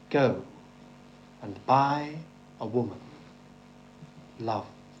 Go and buy a woman loved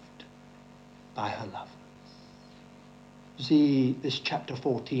by her lovers. See, this chapter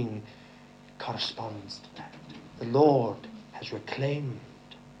 14 corresponds to that. The Lord has reclaimed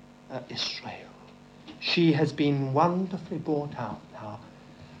Israel. She has been wonderfully brought out now.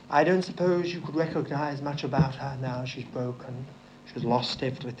 I don't suppose you could recognize much about her now. She's broken. She's lost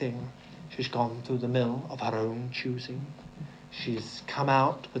everything. She's gone through the mill of her own choosing. She's come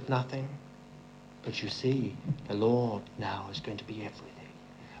out with nothing. But you see, the Lord now is going to be everything.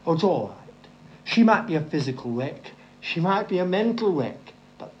 Oh, it's all right. She might be a physical wreck. She might be a mental wreck.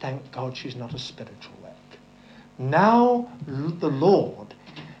 But thank God she's not a spiritual wreck. Now the Lord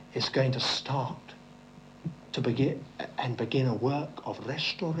is going to start to begin a work of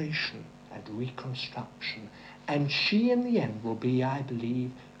restoration and reconstruction. And she in the end will be, I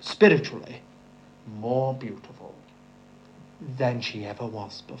believe, spiritually more beautiful than she ever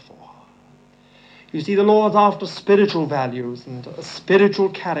was before. You see, the Lord's after spiritual values and a spiritual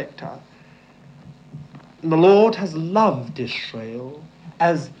character. And the Lord has loved Israel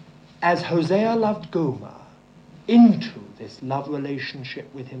as Hosea loved Gomer into this love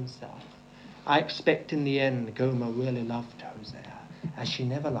relationship with himself. I expect in the end Gomer really loved Hosea as she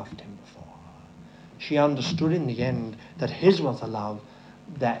never loved him before. She understood in the end that his was a love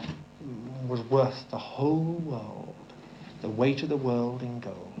that was worth the whole world, the weight of the world in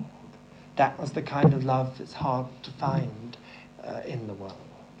gold. That was the kind of love that's hard to find in the world.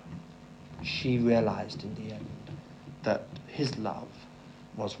 She realized in the end that his love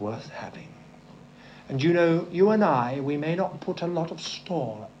was worth having. And you know, you and I, we may not put a lot of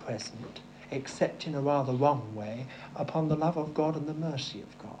store at present, except in a rather wrong way, upon the love of God and the mercy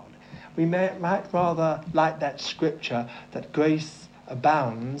of God. We might rather like that scripture that grace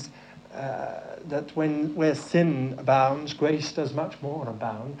abounds, that where sin abounds, grace does much more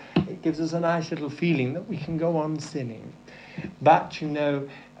abound. It gives us a nice little feeling that we can go on sinning. But, you know,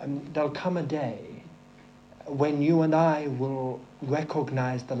 there'll come a day when you and I will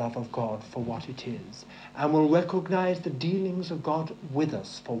recognize the love of God for what it is, and will recognize the dealings of God with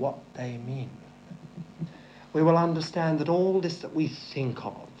us for what they mean. We will understand that all this that we think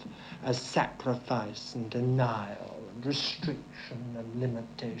of as sacrifice and denial and restriction and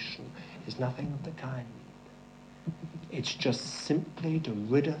limitation is nothing of the kind. It's just simply to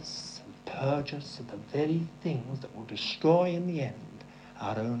rid us and purge us of the very things that will destroy in the end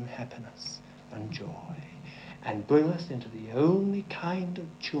our own happiness and joy, and bring us into the only kind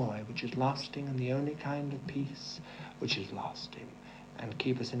of joy which is lasting, and the only kind of peace which is lasting, and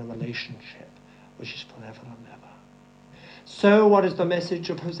keep us in a relationship which is forever and ever. So what is the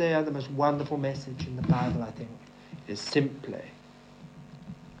message of Hosea? The most wonderful message in the Bible, I think, is simply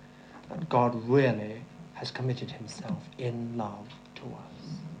that God really has committed himself in love to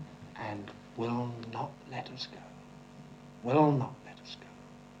us and will not let us go. Will not let us go.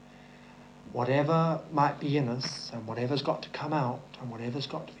 Whatever might be in us and whatever's got to come out and whatever's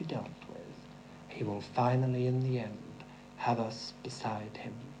got to be dealt with, he will finally, in the end, have us beside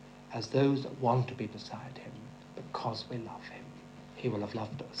him as those that want to be beside him because we love him. He will have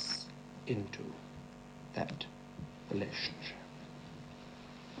loved us into that relationship.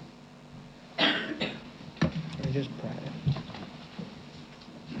 Let me just pray.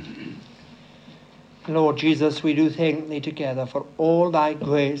 Lord Jesus, we do thank thee together for all thy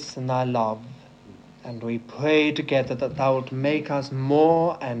grace and thy love, and we pray together that thou wilt make us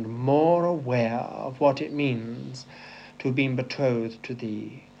more and more aware of what it means to have been betrothed to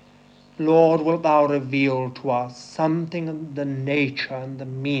thee. Lord, wilt thou reveal to us something of the nature and the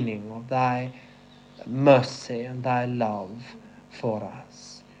meaning of thy mercy and thy love for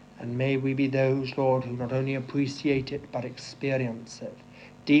us. And may we be those, Lord, who not only appreciate it but experience it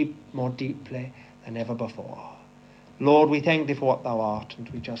more deeply than ever before. Lord, we thank thee for what thou art, and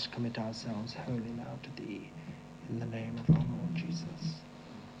we just commit ourselves wholly now to thee. In the name of our